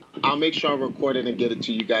happens, I'll make sure I record it and get it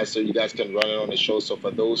to you guys so you guys can run it on the show. So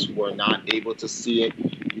for those who are not able to see it,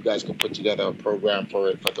 you guys can put together a program for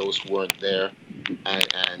it for those who weren't there,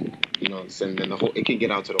 and send then it can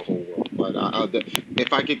get out to the whole world. But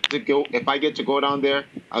if I get to go down there,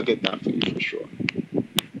 I'll get that for you for sure.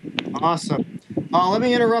 Awesome. Let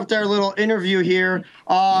me interrupt our little interview here.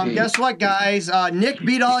 Guess what, guys? Nick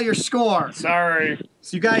beat all your scores. Sorry.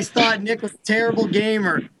 So you guys thought Nick was a terrible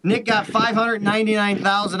gamer. Nick got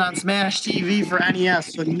 599,000 on Smash TV for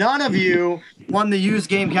NES. So none of you won the used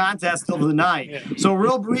game contest of the night. Yeah. So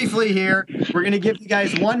real briefly here, we're going to give you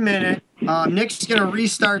guys 1 minute. Nick's going to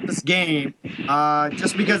restart this game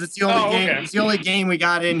just because it's the only game. Okay. It's the only game we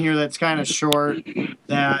got in here that's kind of short.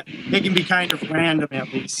 That it can be kind of random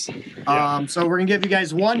at least. So we're going to give you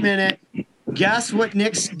guys 1 minute. Guess what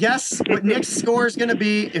Nick's score is going to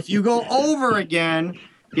be. If you go over again,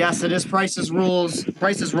 yes, it is Price is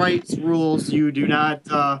Right rules. You do not.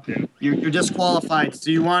 You're disqualified.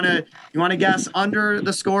 So you want to guess under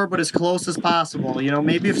the score, but as close as possible.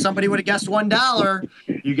 Maybe if somebody would have guessed $1,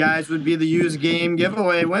 you guys would be the used game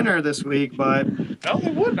giveaway winner this week. But no,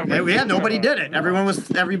 they wouldn't. Yeah, nobody did it.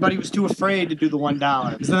 Everybody was too afraid to do the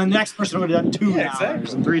 $1. So the next person would have done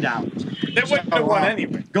 $2 and $3. They wouldn't have won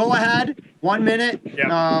anyway. Go ahead. 1 minute.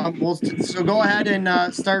 Yeah. So go ahead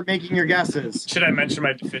and start making your guesses. Should I mention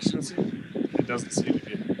my deficiency? It doesn't seem to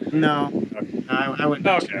be. No. Okay. I wouldn't.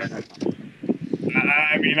 Okay.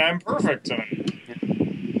 I mean, I'm perfect tonight.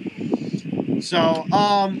 So,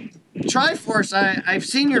 Triforce, I've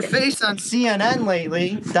seen your face on CNN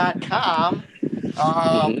lately.com.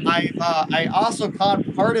 I also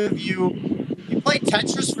caught part of you. You played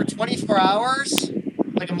Tetris for 24 hours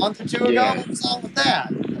like a month or two ago. Yeah. What was wrong with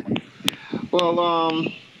that? Well,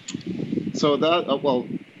 so that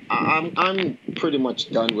I'm pretty much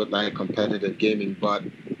done with like competitive gaming, but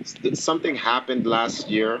something happened last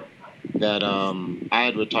year that I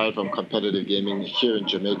had retired from competitive gaming here in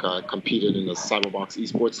Jamaica. I competed in the Cyberbox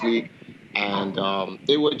Esports League, and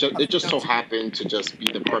it just so happened to just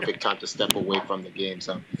be the perfect time to step away from the game.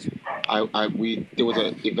 So there was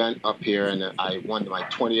an event up here, and I won my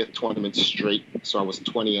 20th tournament straight. So I was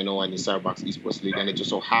 20-0 in the Cyberbox Esports League, and it just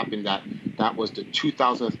so happened that was the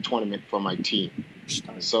 2000th tournament for my team.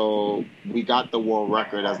 So we got the world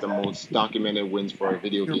record as the most documented wins for a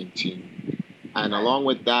video game team. And along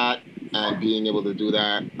with that, and being able to do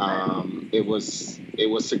that, it was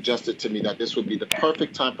suggested to me that this would be the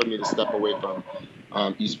perfect time for me to step away from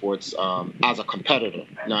esports as a competitor,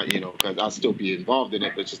 not because I'll still be involved in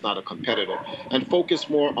it, but just not a competitor, and focus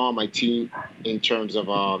more on my team in terms of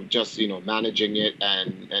just managing it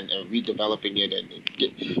and redeveloping it and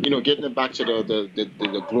getting it back to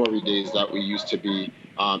the glory days that we used to be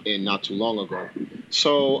in not too long ago.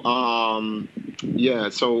 So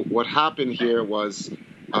so what happened here was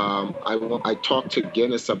I talked to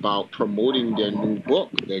Guinness about promoting their new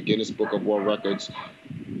book, the Guinness Book of World Records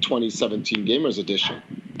 2017 Gamers Edition,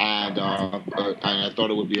 and I thought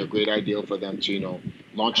it would be a great idea for them to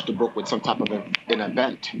launch the book with some type of an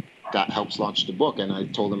event. that helps launch the book. And I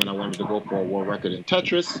told them that I wanted to go for a world record in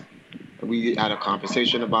Tetris. We had a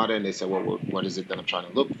conversation about it, and they said, well, what is it that I'm trying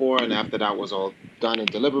to look for? And after that was all done and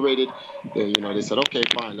deliberated, they said, okay,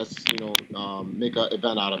 fine, let's, make an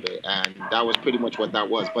event out of it. And that was pretty much what that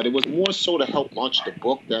was. But it was more so to help launch the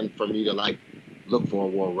book than for me to, like, look for a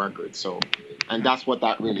world record. So, and that's what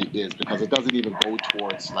that really is, because it doesn't even go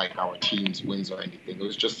towards, like, our team's wins or anything. It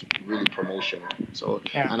was just really promotional. So,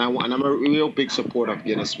 Yeah. and I'm a real big supporter of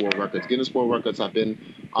Guinness World Records. Guinness World Records have been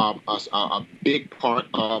a big part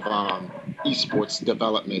of esports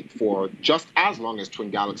development for just as long as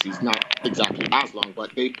Twin Galaxies, not exactly as long,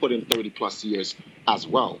 but they put in 30 plus years as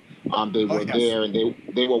well. They were there, and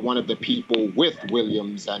they were one of the people with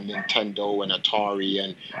Williams and Nintendo and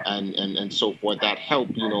Atari and so forth that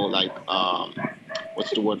helped,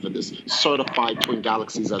 what's the word for this? Certified Twin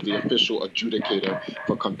Galaxies as the official adjudicator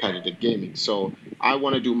for competitive gaming. So I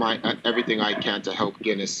want to do everything I can to help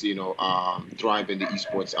Guinness, thrive in the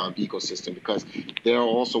esports ecosystem, because they're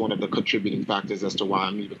also one of the contributing factors as to why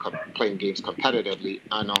I'm even playing games competitively,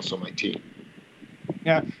 and also my team.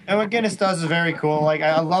 Yeah, and what Guinness does is very cool. Like,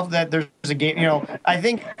 I love that there's a game. I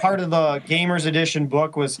think part of the Gamers Edition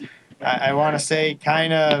book was, I want to say,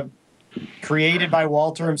 kind of created by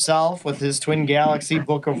Walter himself with his Twin Galaxy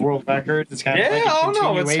Book of World Records. It's kind of like a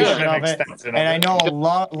continuation of it. And I know a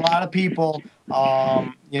lot of people,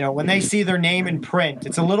 when they see their name in print,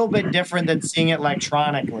 it's a little bit different than seeing it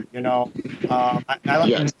electronically. Yes.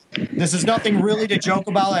 This is nothing really to joke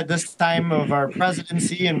about at this time of our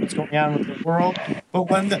presidency and what's going on with the world. But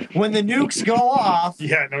when the nukes go off,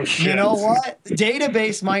 Yeah, no shit. you know what? The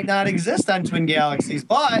database might not exist on Twin Galaxies,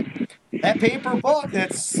 but that paper book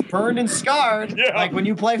that's burned and scarred, like when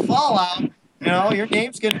you play Fallout, your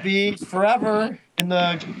name's going to be forever in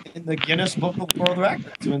the Guinness Book of World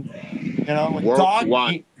Records. When Dog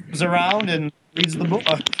comes around and reads the book.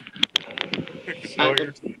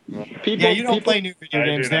 You don't play new video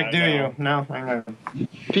games, Nick, do you? No.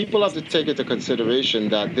 People have to take into consideration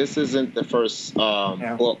that this isn't the first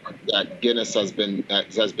book that Guinness has been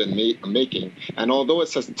making, and although it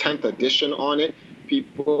says 10th edition on it,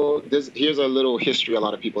 here's a little history a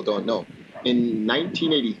lot of people don't know. In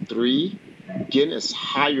 1983, Guinness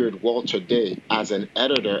hired Walter Day as an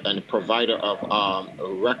editor and provider of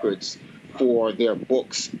records for their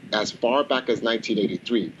books as far back as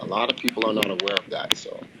 1983. A lot of people are not aware of that.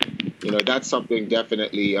 So, that's something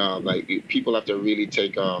definitely people have to really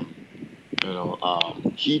take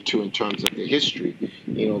heed to in terms of the history.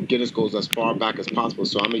 Guinness goes as far back as possible.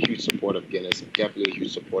 So I'm a huge supporter of Guinness. Definitely a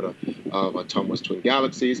huge supporter of Atomwa's Twin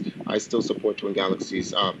Galaxies. I still support Twin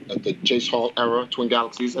Galaxies. At the Jace Hall era Twin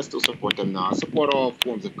Galaxies, I still support them now. I support all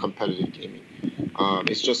forms of competitive gaming.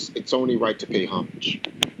 It's only right to pay homage.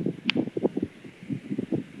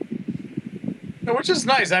 Which is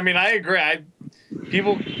nice. I mean, I agree.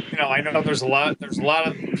 People, I know there's a lot of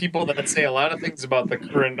people that say a lot of things about the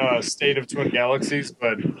current state of Twin Galaxies,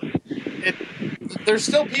 but there's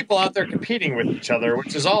still people out there competing with each other,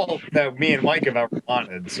 which is all that me and Mike have ever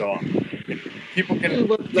wanted. So people can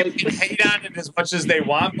hate on it as much as they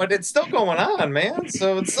want, but it's still going on, man.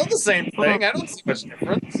 So it's still the same thing. I don't see much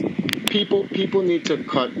difference. People need to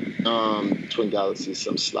cut Twin Galaxies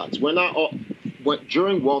some slacks. We're not all.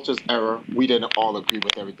 During Walter's era, we didn't all agree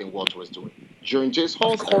with everything Walter was doing. During Jace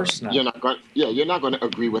Hall's era, you're not going to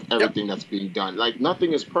agree with everything that's being done. Like,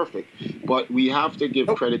 nothing is perfect, but we have to give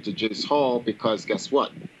credit to Jace Hall, because guess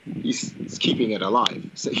what? He's keeping it alive.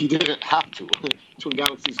 So he didn't have to. Twin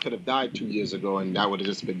Galaxies could have died 2 years ago, and that would have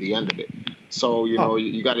just been the end of it. So you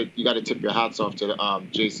got to tip your hats off to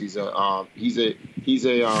Jace. He's a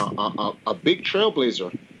big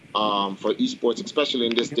trailblazer. For esports, especially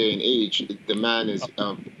in this day and age. The man is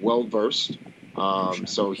well versed,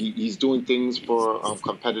 so he's doing things for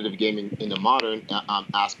competitive gaming in the modern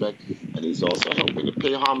aspect, and he's also helping to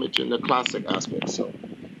pay homage in the classic aspect. So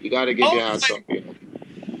you got to give your hats up.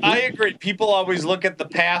 I agree. People always look at the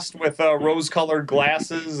past with rose-colored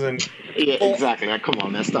glasses, and exactly. Come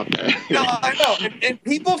on, man, stop that. No, I know, and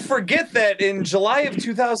people forget that in July of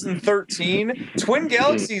 2013, Twin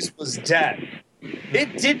Galaxies was dead.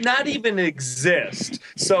 It did not even exist.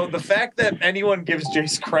 So the fact that anyone gives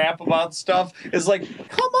Jace crap about stuff is like,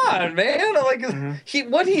 come on, man. Like,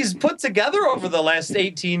 what he's put together over the last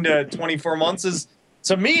 18 to 24 months is,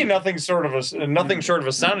 to me, nothing short of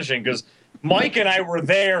astonishing, because Mike and I were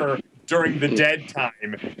there during the dead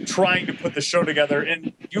time trying to put the show together,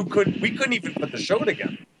 and we couldn't even put the show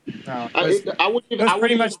together. No, I wouldn't it even. was I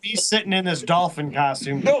pretty wouldn't much me sitting in this dolphin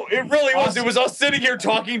costume. No, it really was. It was us sitting here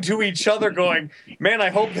talking to each other, going, "Man, I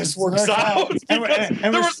hope this works out." Because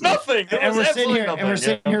there was nothing. And we're sitting here,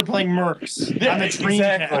 playing Mercs on the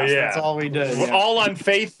Dreamcast. Yeah. That's all we did. We're all on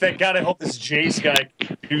faith that God, I hope this Jace guy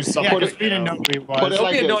can do something. Yeah, because we didn't know who he was. Put it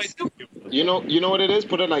like Okay, no, this. You know what it is?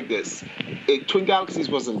 Put it like this: Twin Galaxies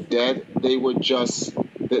wasn't dead. They were just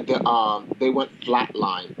they went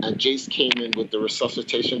flatline, and Jace came in with the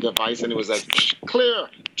resuscitation device, and it was like clear.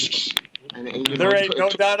 And there ain't no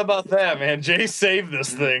doubt about that, man. Jay saved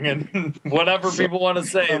this thing, and whatever people want to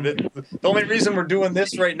say, the only reason we're doing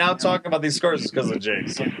this right now, talking about these scores, is because of Jay.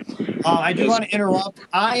 So. I do want to interrupt.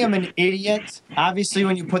 I am an idiot. Obviously,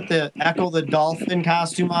 when you put the Echo the Dolphin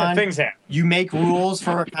costume on, things happen. You make rules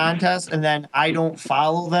for a contest, and then I don't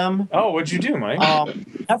follow them. Oh, what'd you do, Mike?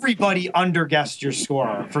 Everybody underguessed your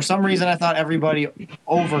score. For some reason, I thought everybody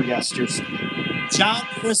overguessed your score. John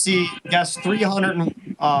Chrissy guessed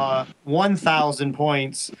 301,000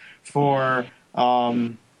 points for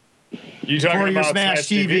you talking for your about Smash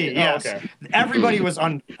TV. Yes. Oh, okay. Everybody was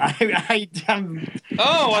I'm I a thought you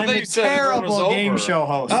said everyone was terrible game over. show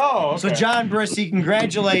host. Oh, okay. So John Brissy,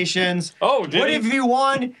 congratulations. Oh, did what he? have you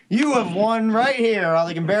won? You have won right here.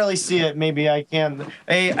 I can barely see it. Maybe I can.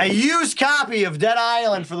 A used copy of Dead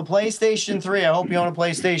Island for the PlayStation 3. I hope you own a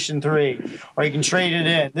PlayStation 3, or you can trade it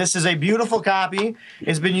in. This is a beautiful copy.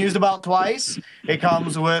 It's been used about twice. It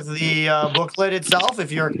comes with the booklet itself,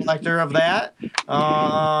 if you're a collector of that.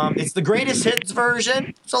 It's the greatest hits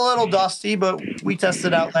version. It's a little dusty, but we tested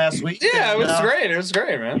it out last week. Yeah, it was great. It was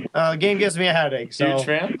great, man. Game gives me a headache. So Huge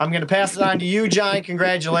fan. I'm going to pass it on to you, John.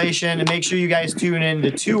 Congratulations. And make sure you guys tune in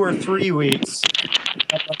to 2 or 3 weeks.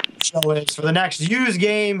 That's what the show is for the next used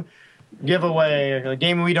game giveaway, a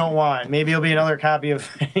game we don't want. Maybe it'll be another copy of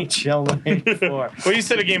NHL 94. Well, you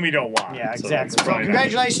said a game we don't want. Yeah, so exactly. that's So congratulations.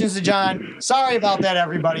 congratulations to John. Sorry about that,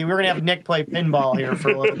 everybody. We're going to have Nick play pinball here for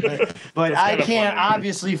a little bit. But I can't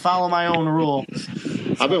obviously follow my own rules.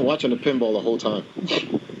 I've been watching the pinball the whole time.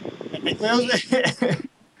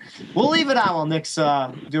 We'll leave it on while Nick's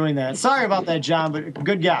doing that. Sorry about that, John, but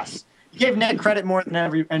good guess. You gave Nick credit more than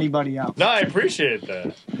anybody else. No, I appreciate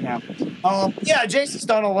that. Yeah, Jason's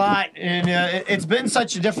done a lot, and it's been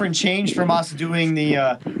such a different change from us doing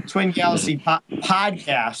the Twin Galaxy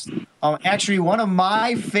podcast. Actually, one of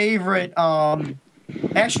my favorite,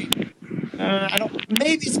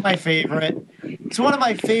 maybe it's my favorite. It's one of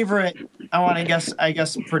my favorite. I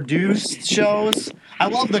guess produced shows. I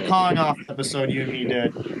love the Calling Off episode you and me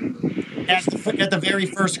did. At the very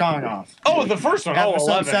first Calling Off. Oh, the first one. Episode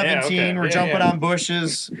 11. 17. Yeah, okay. We're jumping on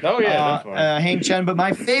bushes. Oh, yeah. Hang Chen. But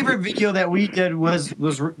my favorite video that we did was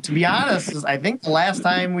to be honest, is I think the last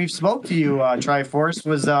time we spoke to you, Triforce,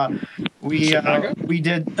 was we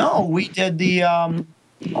did the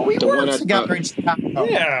we worked together in Chicago.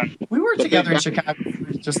 Yeah. We worked together in Chicago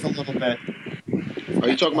for just a little bit. Are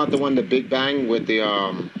you talking about the one, the Big Bang, with the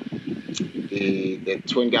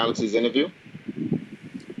Twin Galaxies interview?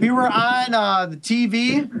 We were on the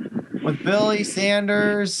TV with Billy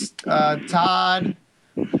Sanders, Todd,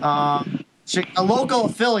 a local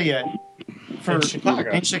affiliate in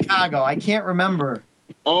Chicago. I can't remember.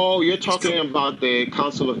 Oh, you're talking about the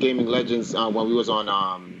Council of Gaming Legends when we was on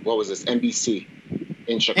what was this, NBC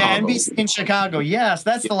in Chicago? Yeah, NBC in Chicago. Yes,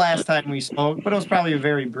 that's the last time we spoke, but it was probably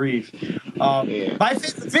very brief. My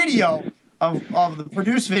favorite video of the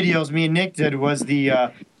produced videos me and Nick did was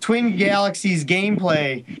the Twin Galaxies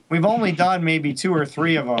gameplay. We've only done maybe 2 or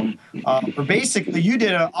 3 of them. Where basically, you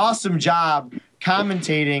did an awesome job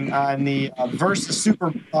commentating on the Versus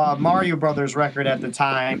Super Mario Brothers record at the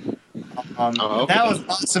time. Okay. That was an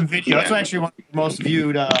awesome video. That's actually one of the most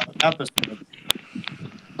viewed episodes.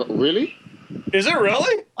 Really? Is it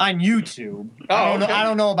really? On YouTube. Oh, I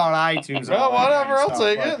don't know about iTunes. Well, whatever. I'll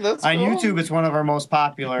take it. That's on cool. YouTube, it's one of our most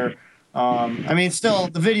popular. Still,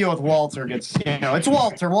 the video with Walter gets, it's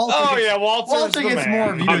Walter. Walter gets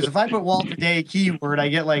more views. If I put Walter Day keyword, I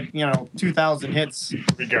get 2,000 hits.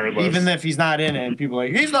 Regardless. Even if he's not in it. And people are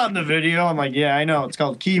like, he's not in the video. I'm like, yeah, I know. It's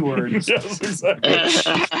called keywords. Yes, exactly.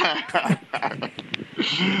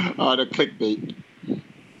 The clickbait.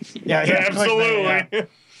 Yeah, absolutely.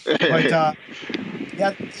 But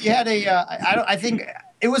you had I think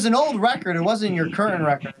it was an old record. It wasn't your current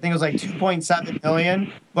record. I think it was like 2.7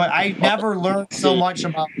 million. But I never learned so much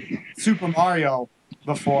about Super Mario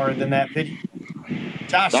before than that video.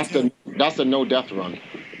 Josh, that's the no death run.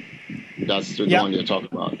 That's the one you're talking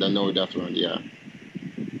about. The no death run, yeah.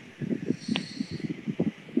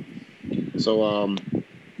 So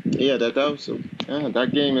that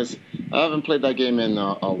game is. I haven't played that game in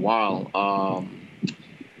a while.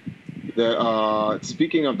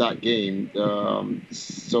 Speaking of that game,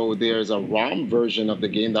 so there's a ROM version of the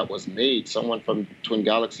game that was made. Someone from Twin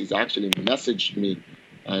Galaxies actually messaged me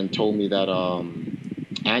and told me that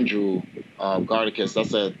Andrew Garticus,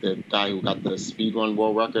 that's the guy who got the speedrun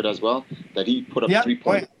world record as well, that he put up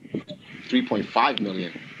 3.5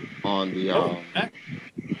 million on the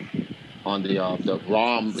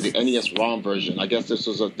ROM, the NES ROM version. I guess this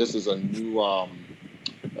is a new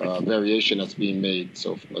variation that's being made,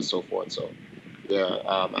 so forth. So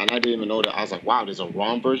yeah, and I didn't even know that. I was like, wow, there's a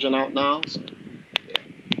ROM version out now. So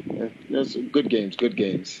yeah, there's good games.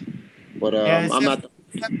 But I'm not.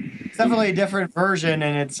 It's definitely a different version,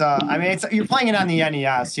 and it's you're playing it on the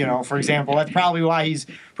NES, for example. That's probably why he's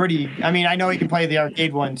pretty. I mean, I know he can play the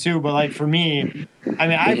arcade one too, but like for me,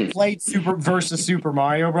 I've played Super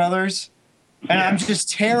Mario Brothers, and I'm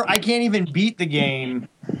just I can't even beat the game.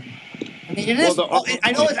 I mean, it is.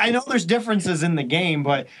 I know there's differences in the game,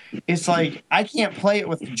 but it's like I can't play it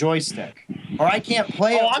with the joystick, or I can't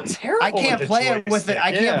play it. I'm terrible. I can't play it with it.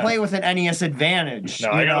 I can't play it with an NES Advantage.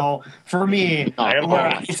 For me,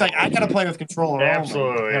 it's like I gotta play with controller.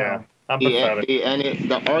 Absolutely, only, yeah. I'm pathetic.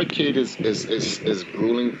 The arcade is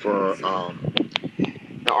grueling for.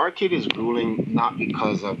 The arcade is grueling not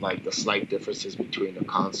because of like the slight differences between the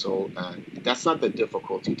console and that's not the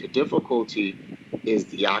difficulty. The difficulty is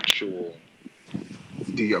the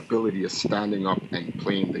ability of standing up and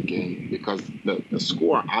playing the game, because the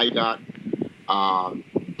score I got,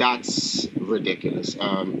 that's ridiculous.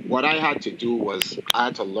 What I had to do was I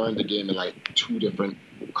had to learn the game in like 2 different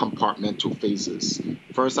compartmental phases.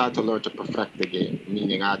 First, I had to learn to perfect the game,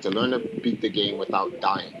 meaning I had to learn to beat the game without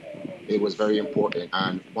dying. It was very important.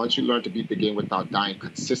 And once you learn to beat the game without dying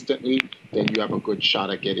consistently, then you have a good shot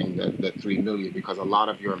at getting the 3 million, because a lot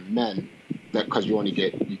of your men, because you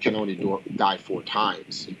can only die 4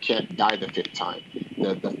 times. You can't die the 5th time.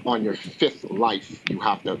 On your 5th life, you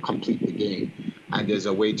have to complete the game. And there's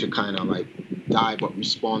a way to kind of like die but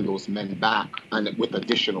respawn those men back, and with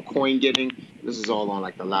additional coin getting. This is all on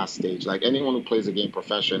like the last stage. Like anyone who plays a game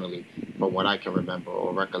professionally, from what I can remember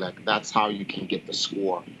or recollect, that's how you can get the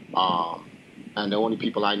score. And the only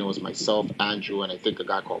people I know is myself, Andrew, and I think a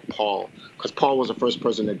guy called Paul, because Paul was the first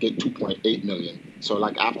person to get 2.8 million. So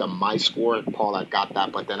like after my score, Paul had got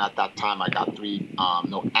that, but then at that time I got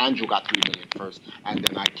Andrew got 3 million first, and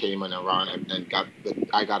then I came in around and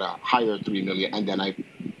I got a higher 3 million, and then I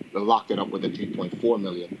locked it up with a 3.4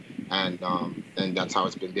 million, and that's how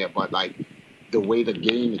it's been there. But like the way the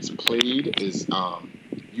game is played is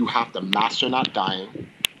you have to master not dying,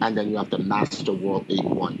 and then you have to master World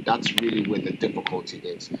 8-1. That's really where the difficulty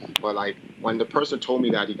is. But like when the person told me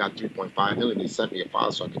that he got 3.5 million, they sent me a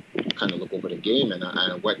file so I could kind of look over the game, and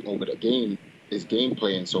I went over the game, his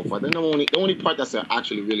gameplay and so forth. And the only part that's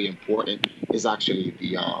actually really important is actually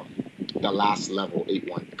the last level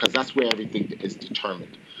 8-1, because that's where everything is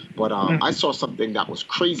determined. But I saw something that was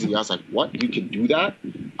crazy. I was like, what? You can do that?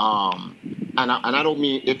 And I don't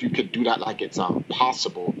mean if you could do that like it's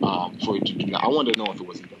possible for you to do that. I wanted to know if it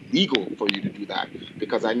was even legal for you to do that,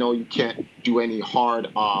 because I know you can't do any hard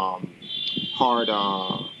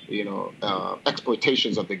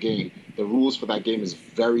exploitations of the game. The rules for that game is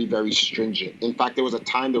very, very stringent. In fact, there was a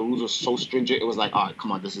time the rules were so stringent, it was like, all right,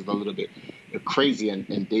 come on, this is a little bit crazy.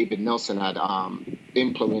 And David Nelson had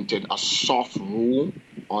implemented a soft rule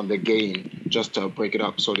on the game just to break it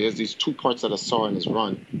up. So there's these 2 parts that I saw in his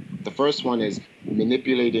run. The first one is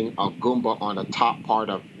manipulating a Goomba on the top part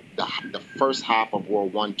of the first half of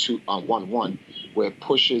World 1-1, where it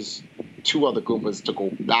pushes 2 other Goombas to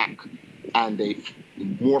go back, and they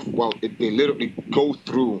morph. Well, they literally go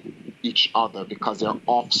through each other because they're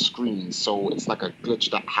off screen. So it's like a glitch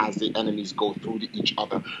that has the enemies go through to each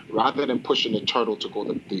other. Rather than pushing the turtle to go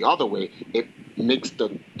the other way, it makes the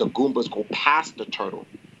Goombas go past the turtle.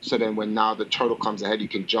 So then when now the turtle comes ahead, you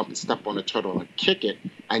can jump and step on the turtle and kick it,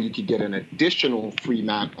 and you can get an additional free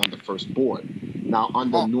man on the first board. Now,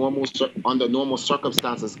 under normal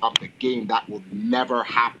circumstances of the game, that will never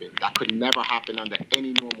happen. That could never happen under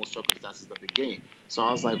any normal circumstances of the game. So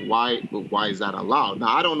I was like, why is that allowed?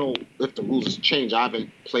 Now, I don't know if the rules have changed. I haven't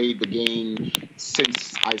played the game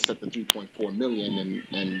since I set the 3.4 million,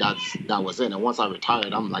 and that was it. And once I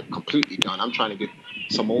retired, I'm like completely done. I'm trying to get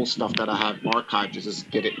some old stuff that I have archived to just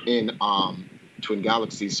get it in Twin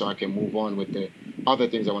Galaxies so I can move on with the other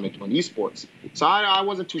things I want to do in esports. So I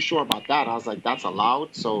wasn't too sure about that. I was like, that's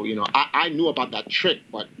allowed. So, I knew about that trick,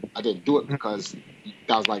 but I didn't do it because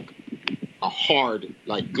that was like a hard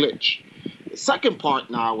like glitch. The second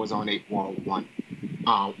part now was on 8-1,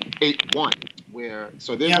 where,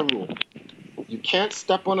 so there's a rule. You can't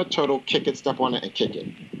step on a turtle, kick it, step on it, and kick it.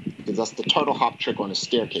 because that's the turtle hop trick on a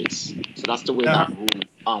staircase. So that's the way that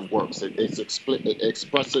rule works. It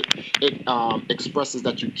expresses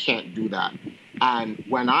that you can't do that. And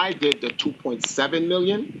when I did the 2.7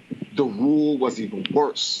 million, the rule was even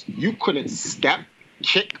worse. You couldn't step,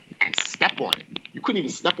 kick, and step on it. You couldn't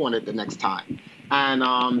even step on it the next time.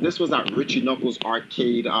 And this was at Richie Knuckles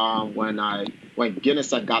Arcade when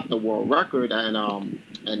Guinness had got the world record, and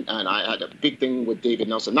I had a big thing with David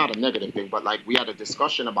Nelson, not a negative thing, but like we had a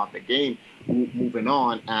discussion about the game moving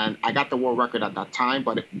on, and I got the world record at that time,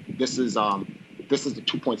 but this is the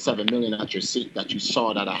 2.7 million that you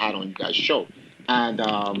saw that I had on you guys' show, and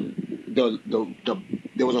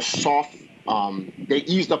there was a soft they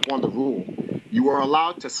eased up on the rule. You were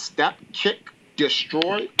allowed to step, kick,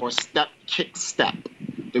 destroy, or step, kick, step.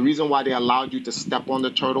 The reason why they allowed you to step on the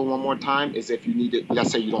turtle one more time is if you needed,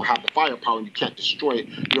 let's say you don't have the firepower and you can't destroy it,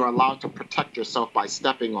 you're allowed to protect yourself by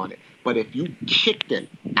stepping on it. But if you kicked it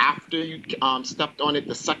after you stepped on it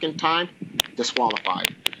the second time,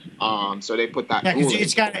 disqualified. So they put that. Yeah, because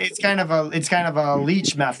it's kind of a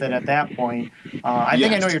leech method at that point. I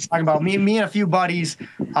think I know what you're talking about. Me and a few buddies.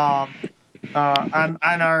 On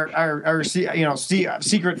our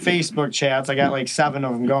secret Facebook chats, I got like 7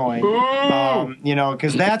 of them going.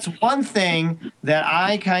 Because that's one thing that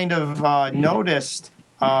I kind of noticed.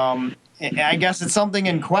 I guess it's something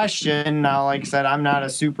in question now. Like I said, I'm not a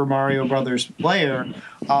Super Mario Brothers player,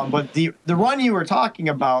 but the run you were talking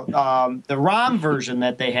about, the ROM version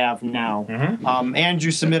that they have now,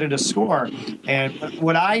 Andrew submitted a score, and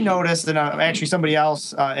what I noticed, and actually somebody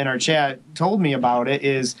else in our chat told me about it,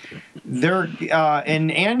 is they're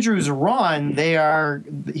in Andrew's run,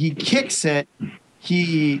 he kicks it,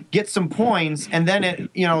 he gets some points, and then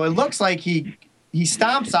it looks like he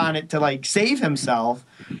stomps on it to like save himself,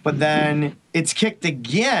 but then it's kicked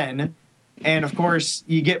again, and of course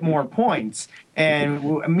you get more points.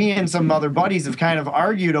 And me and some other buddies have kind of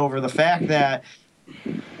argued over the fact that,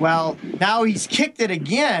 well, now he's kicked it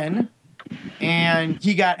again, and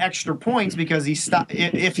he got extra points because he stopped.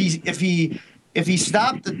 If he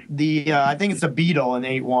stopped the I think it's a beetle in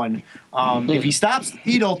 8-1. If he stops the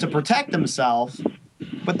beetle to protect himself,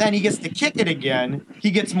 but then he gets to kick it again,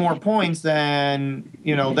 he gets more points than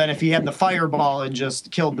if he had the fireball and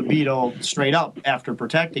just killed the beetle straight up after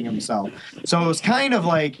protecting himself. So it was kind of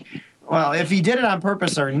like, well, if he did it on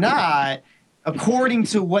purpose or not, according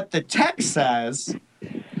to what the text says,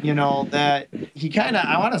 that he kind of,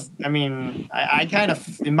 I kind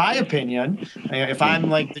of, in my opinion, if I'm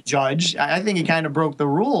like the judge, I think he kind of broke the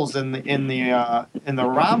rules in the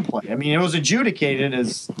ROM play. I mean, it was adjudicated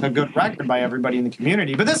as a good record by everybody in the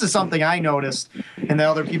community, but this is something I noticed and the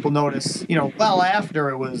other people noticed, well after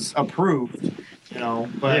it was approved.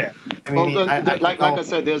 But yeah. I mean, like I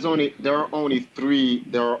said, there are only three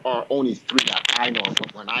that I know of.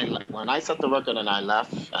 But when I set the record and I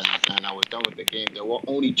left and I was done with the game, there were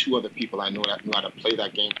only 2 other people I know that knew how to play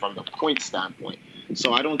that game from the point standpoint.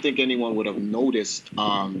 So I don't think anyone would have noticed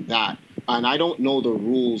that. And I don't know the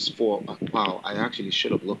rules for. Wow, I actually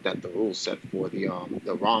should have looked at the rule set for the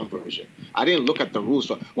ROM version. I didn't look at the rules.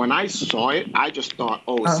 So when I saw it, I just thought,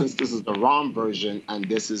 since this is the ROM version and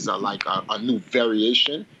this is a new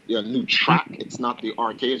variation, a new track, it's not the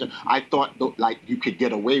arcade. I thought like you could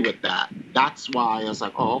get away with that. That's why I was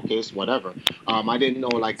like, okay, it's whatever. I didn't know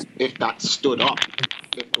like if that stood up.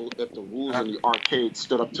 If the rules in the arcade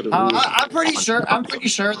stood up to the rules. I'm pretty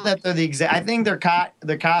sure that they're the exact. I think they're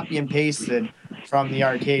copy and pasted from the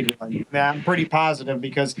arcade one. I'm pretty positive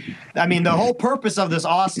because, the whole purpose of this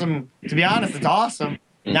to be honest, it's awesome.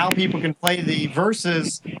 Now people can play the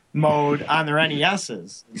versus mode on their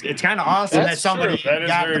NESs. It's kind of awesome that somebody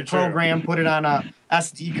got the program, put it on a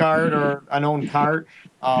SD card or an own cart.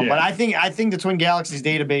 But I think the Twin Galaxies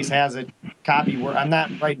database has a copy where I'm not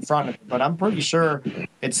right in front of it, but I'm pretty sure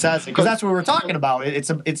it says it because that's what we're talking about. I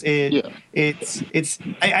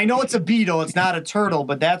know it's a beetle, it's not a turtle,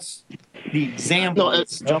 but that's the example.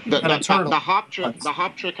 No, the hop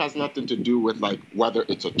trick has nothing to do with like whether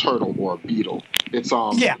it's a turtle or a beetle. It's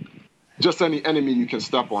just any enemy you can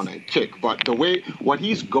step on and kick. But what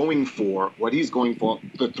he's going for,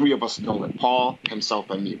 the 3 of us know it, Paul, himself,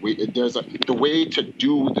 and me. The way to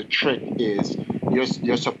do the trick is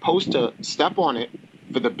you're supposed to step on it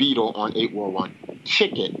for the beetle on 8-1,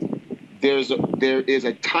 kick it. There is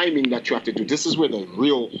a timing that you have to do. This is where the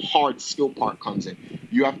real hard skill part comes in.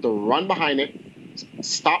 You have to run behind it,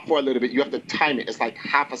 stop for a little bit. You have to time it. It's like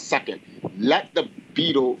half a second. Let the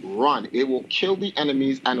beetle run. It will kill the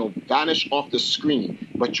enemies and it'll vanish off the screen.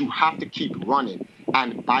 But you have to keep running.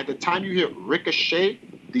 And by the time you hear ricochet,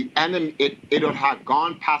 the enemy it'll have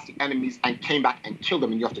gone past the enemies and came back and killed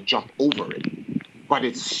them, and you have to jump over it. But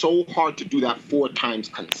it's so hard to do that 4 times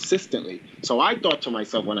consistently. So I thought to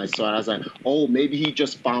myself when I saw it, I was like, oh, maybe he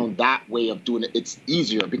just found that way of doing it. It's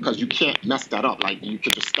easier because you can't mess that up. Like, you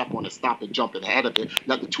can just step on it, stop it, jump in ahead of it,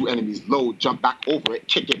 let the 2 enemies load, jump back over it,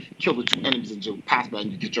 kick it, kill the 2 enemies, and just pass back,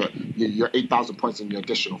 and you get your 8,000 points and your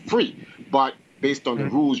additional free. But based on the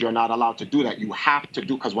rules, you're not allowed to do that. You have to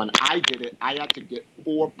do, because when I did it, I had to get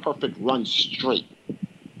 4 perfect runs straight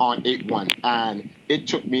on 8-1, and it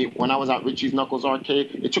took me, when I was at Richie's Knuckles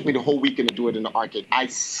Arcade, it took me the whole weekend to do it in the arcade. I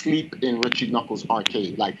sleep in Richie's Knuckles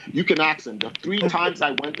Arcade. Like, you can ask him, the 3 times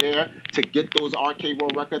I went there to get those arcade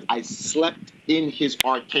world records, I slept in his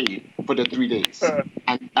arcade for the 3 days.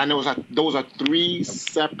 And it was those are 3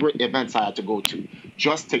 separate events I had to go to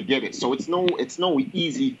just to get it. So it's no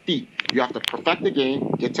easy feat. You have to perfect the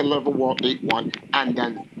game, get to level world 8-1, and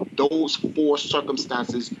then those 4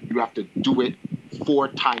 circumstances, you have to do it 4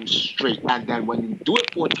 times straight. And then when you do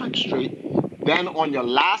it 4 times straight, then on your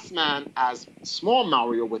last man as Small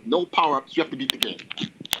Mario with no power-ups, you have to beat the game.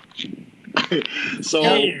 So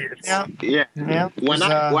Yeah. when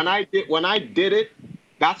I did it,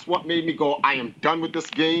 that's what made me go, I am done with this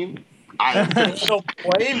game. I am finished. Don't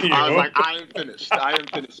blame you. I was like, I am finished.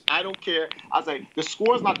 I don't care. I was like, the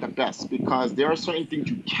score is not the best because there are certain things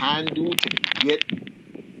you can do to get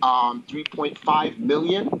 3.5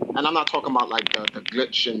 million, and I'm not talking about like the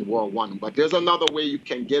glitch in World 1, but there's another way you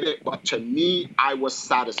can get it. But to me, I was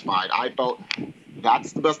satisfied. I felt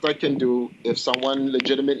that's the best I can do. If someone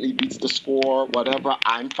legitimately beats the score, whatever,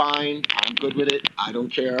 I'm fine. I'm good with it. I don't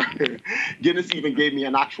care. Guinness even gave me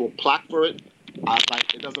an actual plaque for it. I was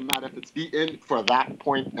like, it doesn't matter if it's beaten. For that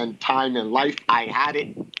point in time in life, I had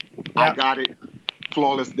it. I got it.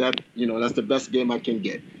 Flawless death. That's the best game I can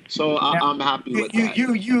get. So I'm happy with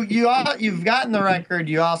that. You've gotten the record.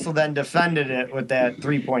 You also then defended it with that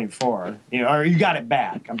 3.4. Or you got it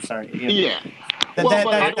back. I'm sorry. Yeah.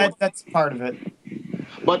 That's part of it.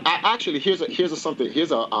 But here's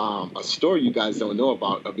a story you guys don't know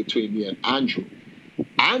about between me and Andrew.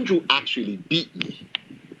 Andrew actually beat me.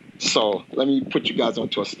 So let me put you guys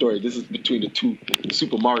onto a story. This is between the 2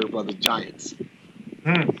 Super Mario Brothers giants.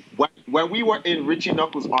 When we were in Richie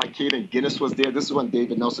Knuckles Arcade and Guinness was there, this is when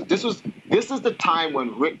David Nelson. This is the time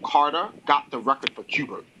when Rick Carter got the record for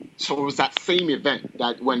Q*bert. So it was that same event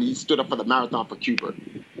that when he stood up for the marathon for Q*bert.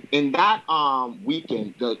 In that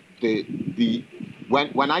weekend,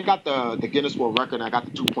 when I got the Guinness World Record and I got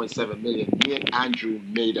the 2.7 million, me and Andrew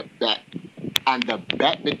made a bet. And the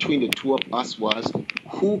bet between the 2 of us was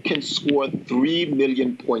who can score 3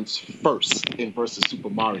 million points first in versus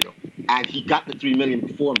Super Mario. And he got the 3 million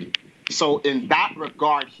before me. So in that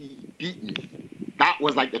regard, he beat me. That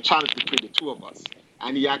was like the challenge between the 2 of us.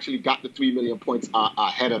 And he actually got the 3 million points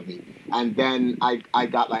ahead of me. And then I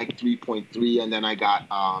got like 3.3, and then I got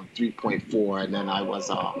 3.4, and then I was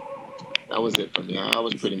that was it for me. I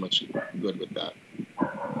was pretty much good with that.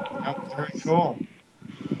 That's very cool.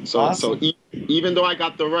 So Awesome. so even though I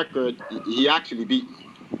got the record, he actually beat me.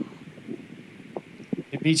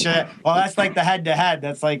 He beat you. Well, that's like the head-to-head.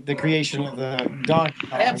 That's like the creation of the Donkey Kong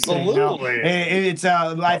thing, Absolutely. It's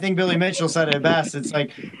I think Billy Mitchell said it best. It's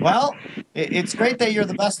like, well, it's great that you're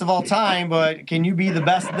the best of all time, but can you be the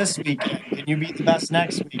best this weekend? Can you be the best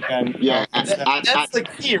next weekend? Yeah, That's the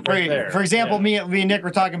key right there. For example, me and Nick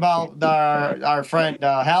were talking about our friend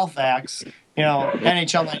Halifax.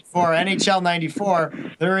 NHL 94. NHL 94.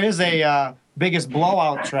 There is a biggest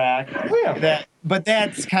blowout track. But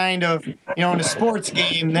that's kind of in a sports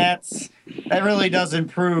game. That really doesn't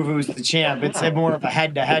prove who's the champ. It's more of a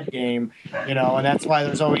head-to-head game, and that's why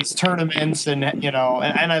there's always tournaments and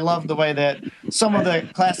I love the way that some of the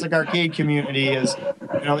classic arcade community is.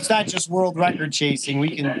 It's not just world record chasing.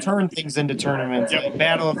 We can turn things into tournaments, like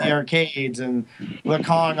Battle of the Arcades and the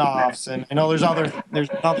Kong Offs, and I know there's other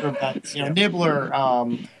events. Nibbler,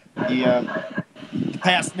 the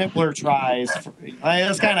past Nibbler tries.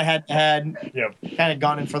 It's kind of head-to-head, kind of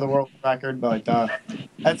gunning for the world record, but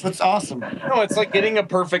that's what's awesome. No, it's like getting a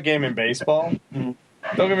perfect game in baseball.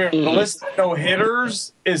 Don't get me wrong. The list of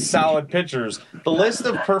no-hitters is solid pitchers. The list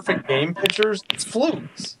of perfect game pitchers, it's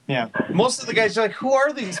flukes. Yeah. Most of the guys are like, who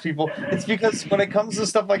are these people? It's because when it comes to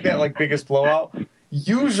stuff like that, like Biggest Blowout,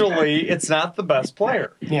 usually it's not the best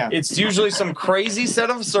player. Yeah. It's usually some crazy set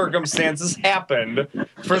of circumstances happened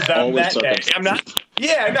for them that day. I'm not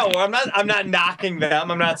knocking them.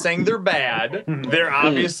 I'm not saying they're bad. They're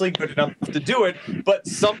obviously good enough to do it, but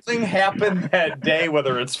something happened that day,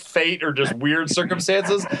 whether it's fate or just weird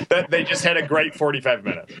circumstances, that they just had a great 45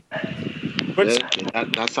 minutes.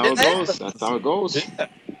 That's how it goes. That's how it goes. Yeah.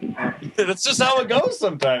 That's just how it goes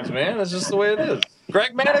sometimes, man. That's just the way it is.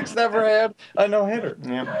 Greg Maddux never had a no-hitter.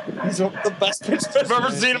 Yeah. He's one of the best pitchers I've ever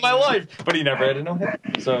seen in my life, but he never had a no-hitter.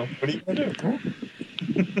 So what are you going to do?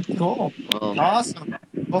 Cool. Awesome.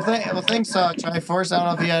 Well, thanks, Triforce. I don't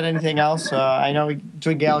know if you had anything else. I know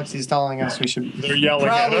Twin Galaxy's telling us we should They're yelling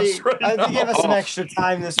at us right now. give us some extra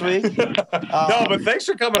time this week. No, but thanks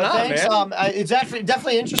for coming on, thanks, man. It's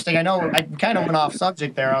definitely interesting. I know I kind of went off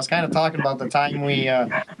subject there. I was kind of talking about the time we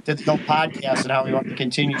did the podcast and how we want to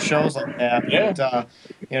continue shows like that. Yeah. But,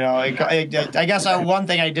 I guess one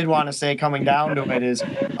thing I did want to say coming down to it is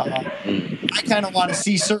I kind of want to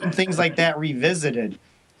see certain things like that revisited.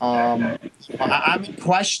 I'm in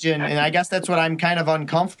question, and I guess that's what I'm kind of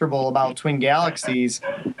uncomfortable about Twin Galaxies.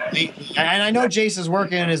 And I know Jace is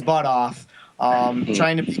working his butt off,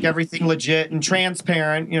 trying to make everything legit and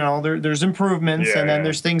transparent. There's improvements, and then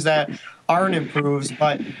there's things that aren't improved.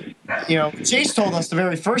 But Jace told us the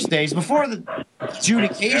very first days before the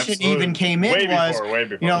adjudication even came in way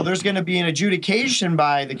before. there's going to be an adjudication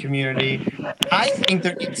by the community. I think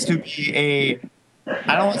there needs to be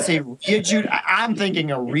I don't want to say I'm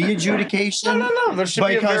thinking a re-adjudication. No. There should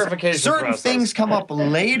be a verification certain process. things come up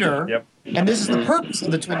later, and this is the purpose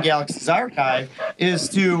of the Twin Galaxies Archive, is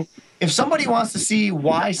to, if somebody wants to see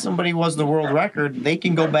why somebody was the world record, they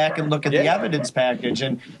can go back and look at the evidence package.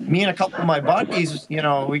 And me and a couple of my buddies, we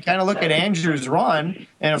kind of look at Andrew's run,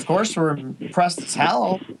 and of course we're impressed as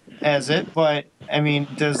hell as it, but I mean,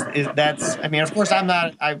 of course I'm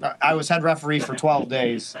not. I was head referee for 12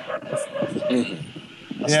 days.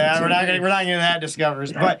 Yeah, we're not gonna that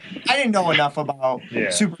discovers. But I didn't know enough about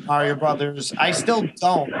Super Mario Brothers. I still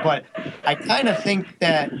don't. But I kind of think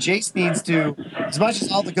that Jace needs to, as much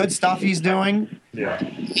as all the good stuff he's doing.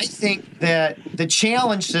 I think that the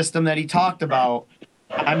challenge system that he talked about,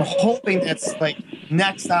 I'm hoping that's like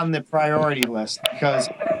next on the priority list, because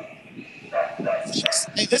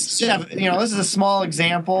this is a small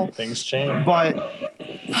example. Things change. But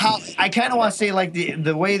how I kind of want to say, like,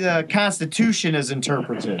 the way the Constitution is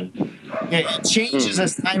interpreted, it changes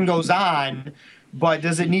as time goes on. But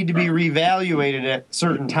does it need to be reevaluated at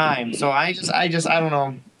certain times? So I don't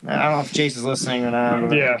know. I don't know if Jace is listening or not.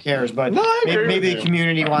 Who cares? But maybe the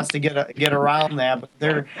community wants to get around that.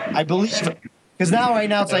 But I believe. Because right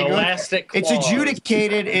now it's it's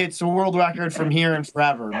adjudicated, it's a world record from here and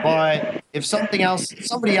forever. But if somebody else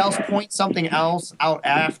points something else out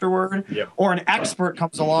afterward, or an expert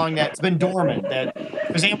comes along that's been dormant, that,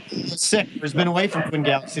 for example, is sick or has been away from Twin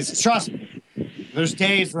Galaxies, trust me, there's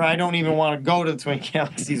days where I don't even want to go to the Twin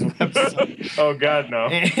Galaxies website. Oh God, no.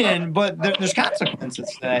 But there's consequences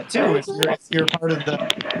to that too. If you're part of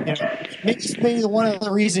the, maybe one of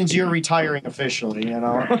the reasons you're retiring officially.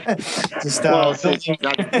 Just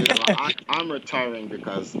I'm retiring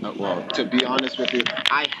because, to be honest with you,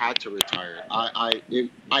 I had to retire.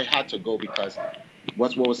 I had to go because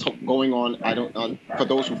what was going on, for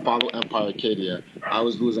those who follow Empire Arcadia, I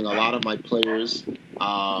was losing a lot of my players.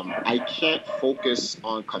 I can't focus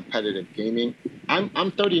on competitive gaming.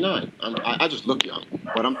 I'm 39. I just look young,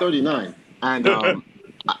 but I'm 39, and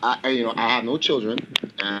I have no children,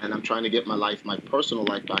 and I'm trying to get my personal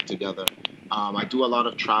life back together. I do a lot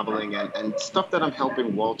of traveling and stuff that I'm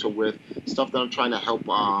helping Walter with, stuff that I'm trying to help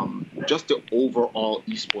just the overall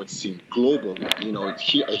esports scene globally.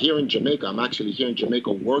 Here in Jamaica, I'm actually here in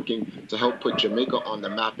Jamaica working to help put Jamaica on the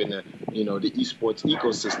map in the esports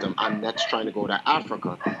ecosystem. I'm next trying to go to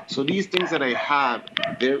Africa. So these things that I have,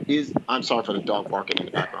 I'm sorry for the dog barking in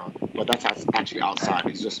the background, but that's actually outside.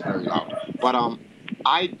 It's just very loud. But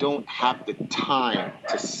I don't have the time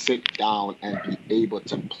to sit down and be able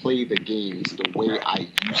to play the games the way I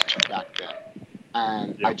used to back then.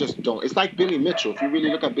 And I just don't. It's like Billy Mitchell. If you really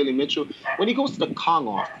look at Billy Mitchell, when he goes to the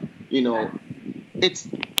Kong-Off, it's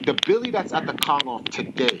the Billy that's at the Kong-Off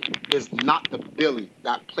today is not the Billy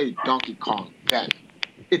that played Donkey Kong then.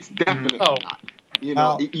 It's definitely not.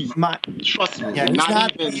 Trust me. Yeah,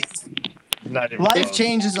 not even. Life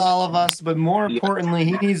changes all of us, but more importantly,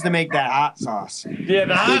 he needs to make that hot sauce. Yeah,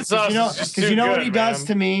 the hot sauce is just too good, what he does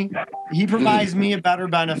to me? He provides me a better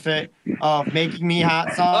benefit of making me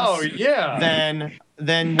hot sauce. Oh yeah.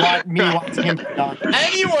 Than watching him play Donkey Kong.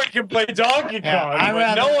 Anyone can play Donkey Kong,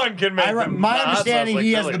 but no one can make my understanding,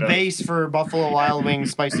 he has the base for Buffalo Wild Wings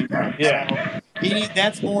spicy crunch. Yeah. So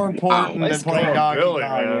that's more important than playing Donkey Kong.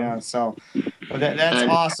 Yeah. So that's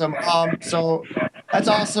awesome. So that's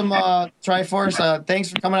awesome, Triforce. Thanks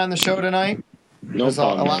for coming on the show tonight. No it was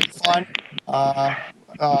problem. a lot of fun.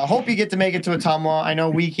 hope you get to make it to Ottumwa. I know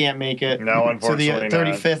we can't make it No, to the unfortunately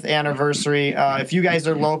 35th anniversary. If you guys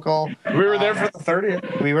are local, We were there for the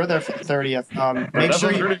 30th. we were there for the 30th. Make That's sure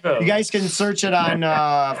pretty good. you guys can search it on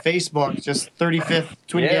Facebook. Just 35th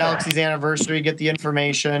Twin Galaxies anniversary. Get the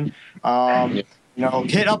information. You know,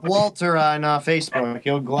 hit up Walter on Facebook.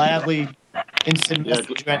 He'll gladly instant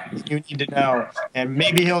message you anything you need to know, and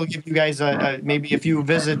maybe he'll give you guys maybe if you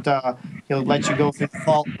visit, he'll let you go through the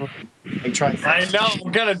vault room. Like try. I know.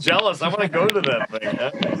 I'm kind of jealous. I want to go to that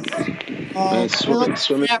thing. Man,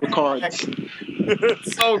 swimming for cards.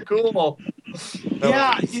 It's so cool.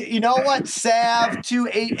 Yeah, you know what, Sav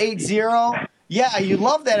 2880. Yeah, you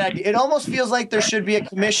love that idea. It almost feels like there should be a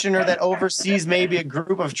commissioner that oversees maybe a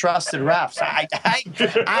group of trusted refs.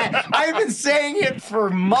 I've been saying it for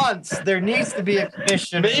months. There needs to be a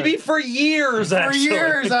commissioner. Maybe for years, For actually.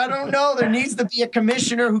 years, I don't know. There needs to be a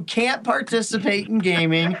commissioner who can't participate in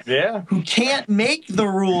gaming, Yeah. who can't make the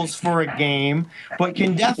rules for a game, but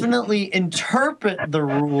can definitely interpret the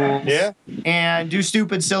rules Yeah. and do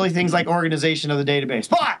stupid, silly things like organization of the database.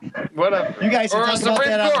 But Whatever. you guys or can a talk about Supreme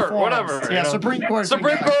that on the Court, forums. whatever. Yeah, you know. Supreme Court.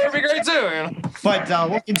 Supreme Court would be great too. You know? But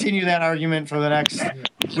we'll continue that argument for the next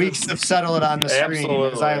weeks to settle it on the screen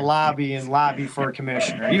as I lobby for a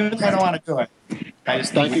commissioner, even though I don't want to do it. I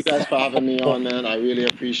just Thank you guys for having me on, man. I really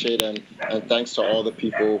appreciate it. And thanks to all the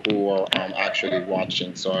people who are actually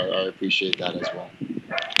watching. So I appreciate that as well.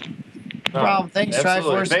 No problem. Thanks,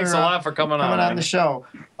 Absolutely. Triforce. Thanks for, a lot for coming on. on the show.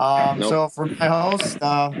 So for my host,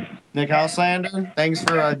 Nick Houselander, thanks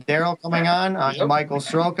for Daryl coming on. Michael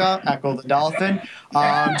Stroka, Echo the Dolphin.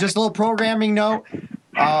 Just a little programming note.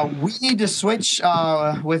 We need to switch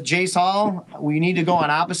with Jace Hall. We need to go on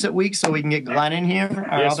opposite weeks so we can get Glenn in here,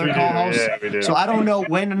 our Yes, other we do. co-host. Yeah, we do. So I don't know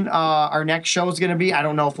when our next show is going to be. I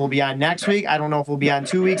don't know if we'll be on next week. I don't know if we'll be on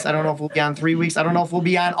 2 weeks. I don't know if we'll be on 3 weeks. I don't know if we'll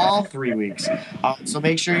be on all 3 weeks. So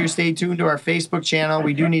make sure you stay tuned to our Facebook channel.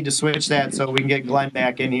 We do need to switch that so we can get Glenn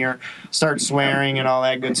back in here, start swearing and all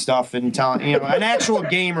that good stuff, and telling an actual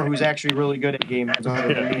gamer who's actually really good at gaming,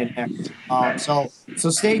 other than me and Nick. So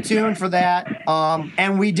stay tuned for that.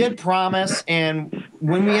 And we did promise, and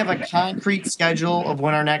when we have a concrete schedule of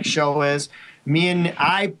when our next show is,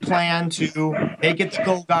 I plan to make it the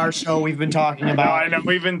Golgar show we've been talking about. I know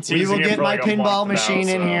we've been We teasing will it get for my like a pinball month machine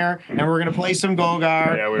now, in so. here, and we're gonna play some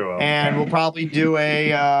Golgar. Yeah, we will. And we'll probably do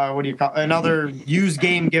a another used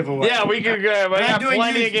game giveaway. Yeah, we could. We got doing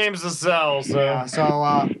plenty used- of games to sell. So. Yeah,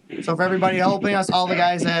 so for everybody helping us, all the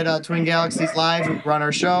guys at Twin Galaxies Live who run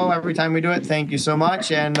our show every time we do it, thank you so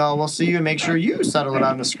much, and we'll see you and make sure you settle it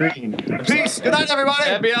on the screen. Peace. Good night, everybody.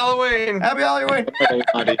 Happy Halloween. Happy Halloween.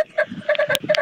 Everybody.